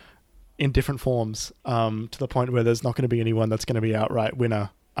time in different forms. To the point where there's not going to be anyone that's going to be outright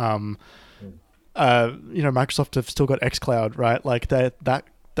winner. Microsoft have still got xCloud, right? Like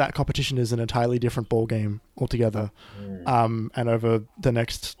that competition is an entirely different ball game altogether. And over the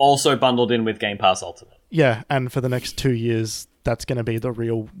next also bundled in with Game Pass Ultimate. Yeah, and for the next 2 years, that's going to be the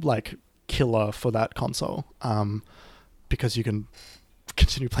real like killer for that console. Because you can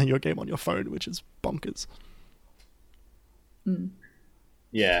continue playing your game on your phone, which is bonkers.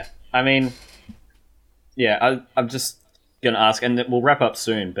 Yeah, I mean, I'm just going to ask, and we'll wrap up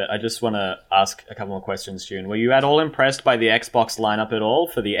soon, but I just want to ask a couple more questions, June. Were you at all impressed by the Xbox lineup at all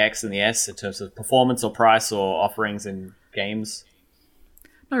for the X and the S in terms of performance or price or offerings in games?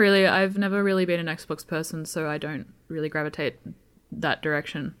 Not really. I've never really been an Xbox person, so I don't really gravitate that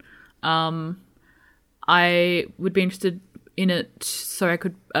direction. I would be interested in it so I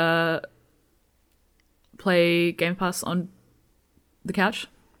could play Game Pass on the couch,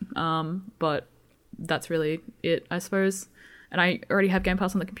 but that's really it, I suppose. And I already have Game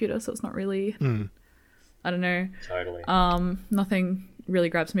Pass on the computer, so it's not really I don't know. Totally. Nothing really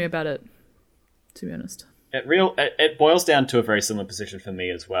grabs me about it, to be honest. It boils down to a very similar position for me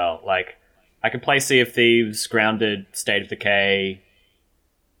as well. Like, I could play Sea of Thieves, Grounded, State of Decay,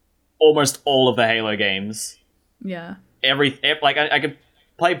 almost all of the Halo games. Yeah. I could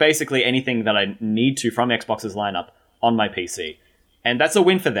play basically anything that I need to from Xbox's lineup on my PC. And that's a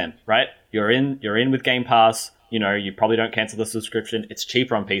win for them, right? You're in with Game Pass. You know, you probably don't cancel the subscription. It's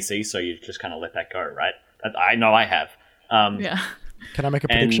cheaper on PC, so you just kind of let that go, right? I know I have. Yeah. Can I make a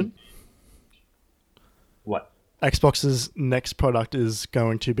prediction? What? Xbox's next product is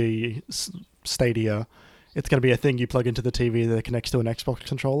going to be Stadia. It's going to be a thing you plug into the TV that connects to an Xbox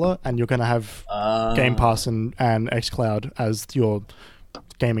controller, and you're going to have Game Pass and xCloud as your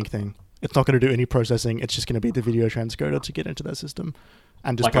gaming thing. It's not going to do any processing. It's just going to be the video transcoder to get into that system.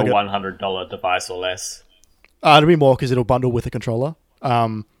 And just like a $100 device or less. It'll be more because it'll bundle with a controller.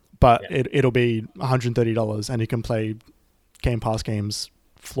 But it'll be $130, and you can play Game Pass games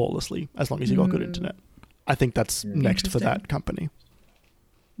flawlessly as long as you got good internet. I think that's next for that company.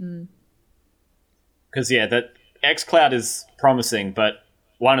 Because that xCloud is promising, but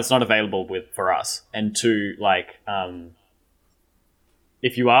one, it's not available for us, and two, like,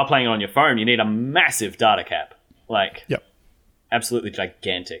 if you are playing it on your phone, you need a massive data cap, like, absolutely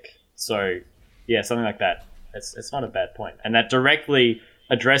gigantic. So, yeah, something like that. It's not a bad point, and that directly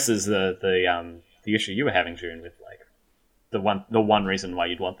addresses the issue you were having, June, with like the one reason why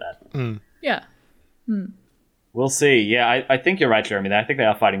you'd want that. Yeah. We'll see. Yeah, I think you're right, Jeremy. I think they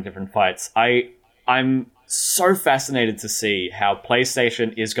are fighting different fights. I'm so fascinated to see how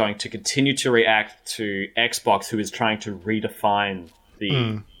PlayStation is going to continue to react to Xbox, who is trying to redefine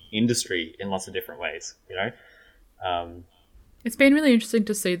the industry in lots of different ways, you know? It's been really interesting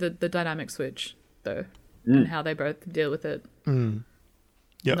to see the dynamic switch, though, and how they both deal with it in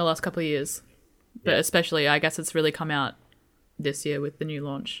the last couple of years. But especially, I guess it's really come out this year with the new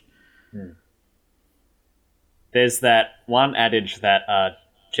launch. There's that one adage that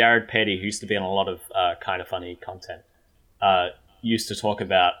Jared Petty, who used to be on a lot of kind of funny content, used to talk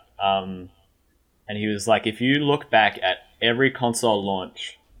about. And he was like, if you look back at every console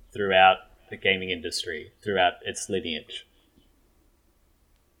launch throughout the gaming industry, throughout its lineage,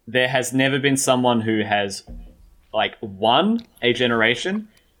 there has never been someone who has like won a generation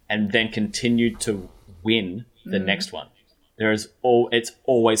and then continued to win the next one. It's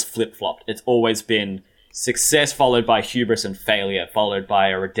always flip-flopped. It's always been success followed by hubris and failure, followed by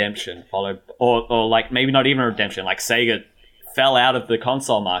a redemption, or like maybe not even a redemption. Like Sega fell out of the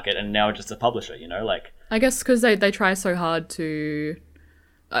console market and now it's just a publisher, you know, like. I guess because they try so hard to,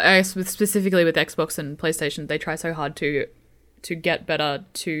 I guess specifically with Xbox and PlayStation, they try so hard to get better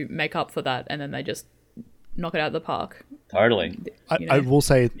to make up for that, and then they just knock it out of the park. Totally. I will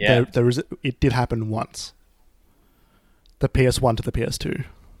say it did happen once. The PS1 to the PS2.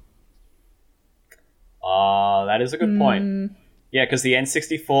 That is a good point. Yeah, because the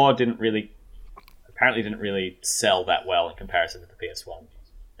N64 didn't really sell that well in comparison to the PS1.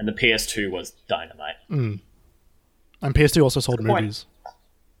 And the PS2 was dynamite. And PS2 also sold movies.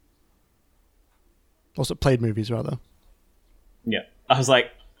 Also, played movies, rather. Yeah. I was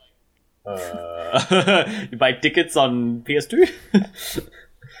like, you buy tickets on PS2?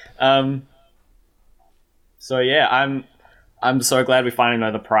 So yeah, I'm so glad we finally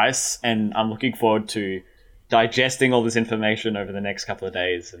know the price, and I'm looking forward to digesting all this information over the next couple of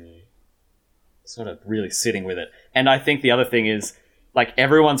days and sort of really sitting with it. And I think the other thing is, like,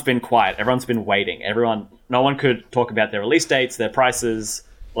 everyone's been quiet. Everyone's been waiting. No one could talk about their release dates, their prices,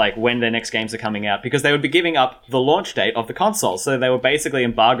 like when their next games are coming out, because they would be giving up the launch date of the console. So they were basically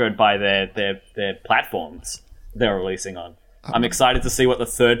embargoed by their platforms they're releasing on. I'm excited to see what the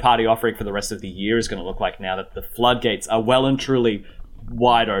third-party offering for the rest of the year is going to look like now that the floodgates are well and truly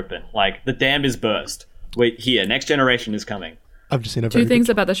wide open. Like, the dam is burst. We're here. Next generation is coming. I've just seen a Two things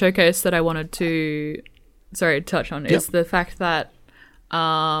about the showcase that I wanted to touch on is the fact that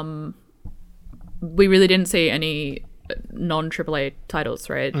we really didn't see any non-AAA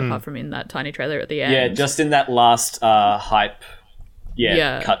titles, right? Apart from in that tiny trailer at the end. Yeah, just in that last hype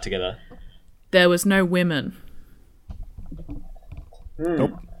cut together. There was no women.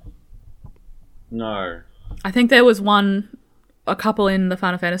 Nope. No. I think there was a couple in the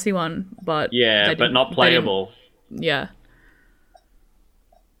Final Fantasy one, but but not playable. Yeah.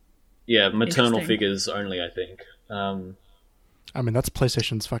 Yeah, maternal figures only, I think. I mean, that's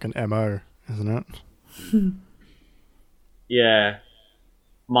PlayStation's fucking MO, isn't it? Yeah.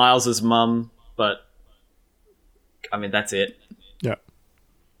 Miles' mum, but I mean, that's it. Yeah.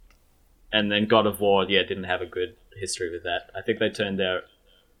 And then God of War, didn't have a good history with that. I think they turned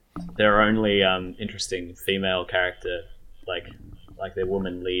their only interesting female character, like their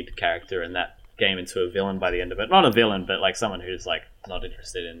woman lead character in that game, into a villain by the end of it. Not a villain, but like someone who's like not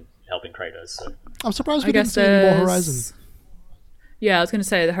interested in helping Kratos. So I'm surprised we didn't see any more Horizon. Yeah, I was going to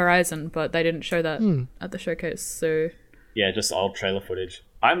say the Horizon, but they didn't show that at the showcase. So yeah, just old trailer footage.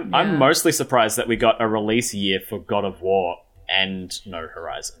 I'm mostly surprised that we got a release year for God of War and no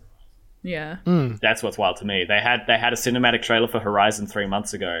Horizon. Yeah. That's what's wild to me. They had a cinematic trailer for Horizon 3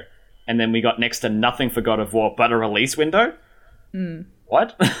 months ago, and then we got next to nothing for God of War but a release window.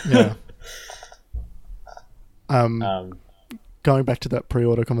 What? Yeah. Going back to that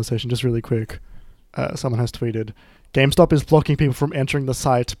pre-order conversation, just really quick, someone has tweeted, GameStop is blocking people from entering the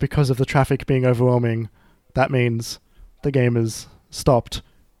site because of the traffic being overwhelming. That means the game is stopped.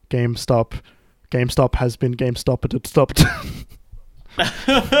 GameStop has been GameStop, it stopped.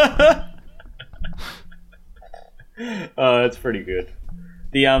 Oh, that's pretty good.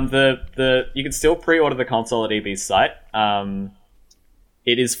 The you can still pre-order the console at EB's site.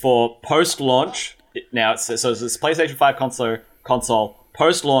 It is for post-launch. Now it's PlayStation 5 console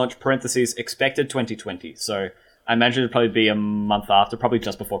post-launch (, expected 2020. So I imagine it'd probably be a month after, probably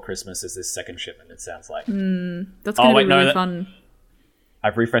just before Christmas is this second shipment, it sounds like. That's going to be really fun.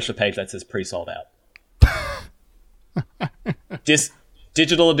 I've refreshed the page that says pre-sold out.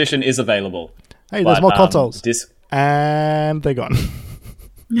 Digital edition is available. Hey, there's more consoles. And they're gone.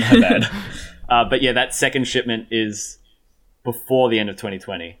 My bad. But yeah, that second shipment is before the end of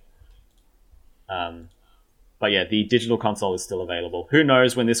 2020. But yeah, the digital console is still available. Who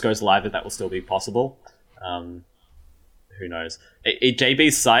knows when this goes live if that will still be possible. Who knows?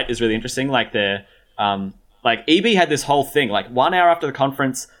 JB's site is really interesting. Like EB had this whole thing. Like 1 hour after the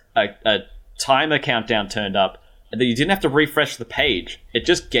conference, a timer countdown turned up, and then you didn't have to refresh the page. It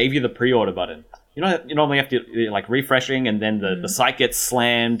just gave you the pre-order button. You normally have to like refreshing, and then the site gets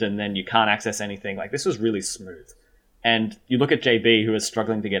slammed, and then you can't access anything. Like, this was really smooth. And you look at JB, who is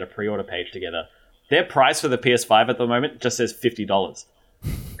struggling to get a pre-order page together. Their price for the PS5 at the moment just says $50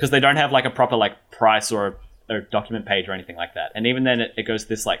 because they don't have like a proper like price or a document page or anything like that. And even then, it goes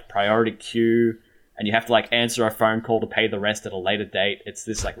this like priority queue, and you have to like answer a phone call to pay the rest at a later date. It's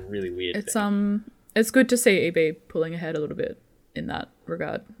this like really weird thing. It's good to see EB pulling ahead a little bit in that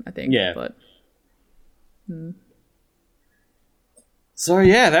regard, I think. Yeah. But so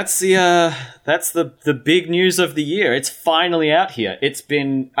yeah, that's the big news of the year. It's finally out here. I'd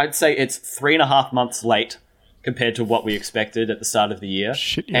say it's 3.5 months late compared to what we expected at the start of the year.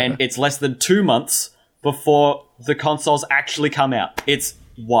 Shit, yeah. And it's less than 2 months before the consoles actually come out. It's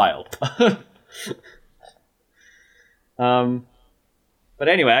wild. But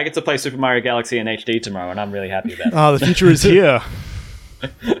anyway, I get to play Super Mario Galaxy in HD tomorrow, and I'm really happy about it. Oh, the future is here.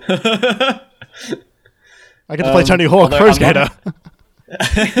 I get to play Tony Hawk Pro Skater.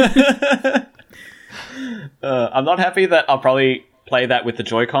 I'm not happy that I'll probably play that with the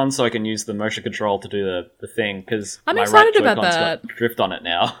Joy-Con, so I can use the motion control to do the thing, because I'm my excited right about Joy-Con's that. got drift on it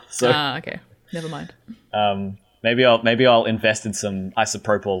now. So okay, never mind. maybe I'll invest in some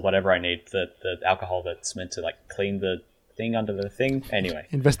isopropyl, whatever I need, the alcohol that's meant to like clean the thing under the thing. Anyway,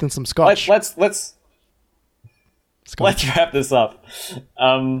 Invest in some scotch. let's let's wrap this up.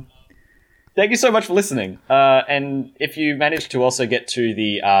 Thank you so much for listening. And if you managed to also if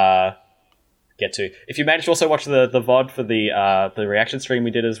you managed to also watch the VOD for the reaction stream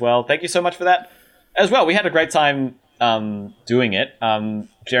we did as well, thank you so much for that as well. We had a great time doing it.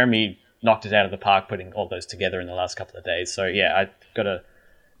 Jeremy knocked it out of the park putting all those together in the last couple of days. So yeah, I got a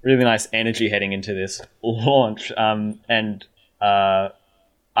really nice energy heading into this launch. And I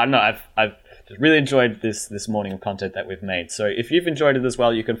don't know, I've really enjoyed this morning of content that we've made. So if you've enjoyed it as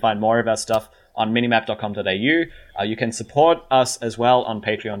well, you can find more of our stuff on minimap.com.au. You can support us as well on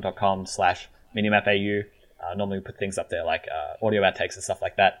patreon.com/minimapau. Normally we put things up there like audio outtakes and stuff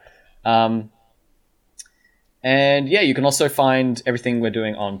like that. And yeah, you can also find everything we're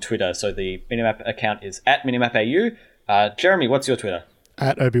doing on Twitter. So the Minimap account is @minimapau. Jeremy, what's your Twitter?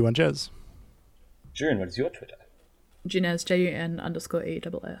 @Obi1Jez. June, what is your Twitter? Junez,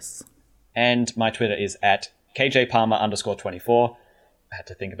 JUN_ESS. And my Twitter is @KJPalmer_24. I had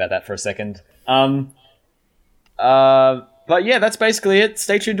to think about that for a second. But yeah, that's basically it.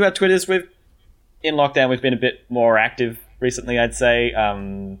 Stay tuned to our Twitters. In lockdown, we've been a bit more active recently, I'd say.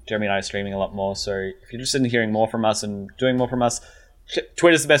 Jeremy and I are streaming a lot more. So if you're interested in hearing more from us and doing more from us,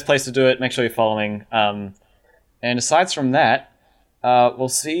 Twitter's the best place to do it. Make sure you're following. And aside from that, we'll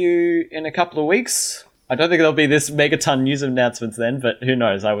see you in a couple of weeks. I don't think there'll be this megaton news announcements then, but who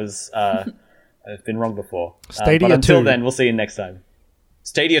knows? I've been wrong before. Stadia but until 2. then, we'll see you next time.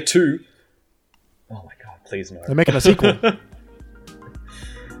 Stadia 2? Oh my god, please no. They're making a sequel.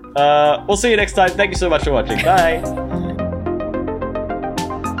 We'll see you next time. Thank you so much for watching. Bye.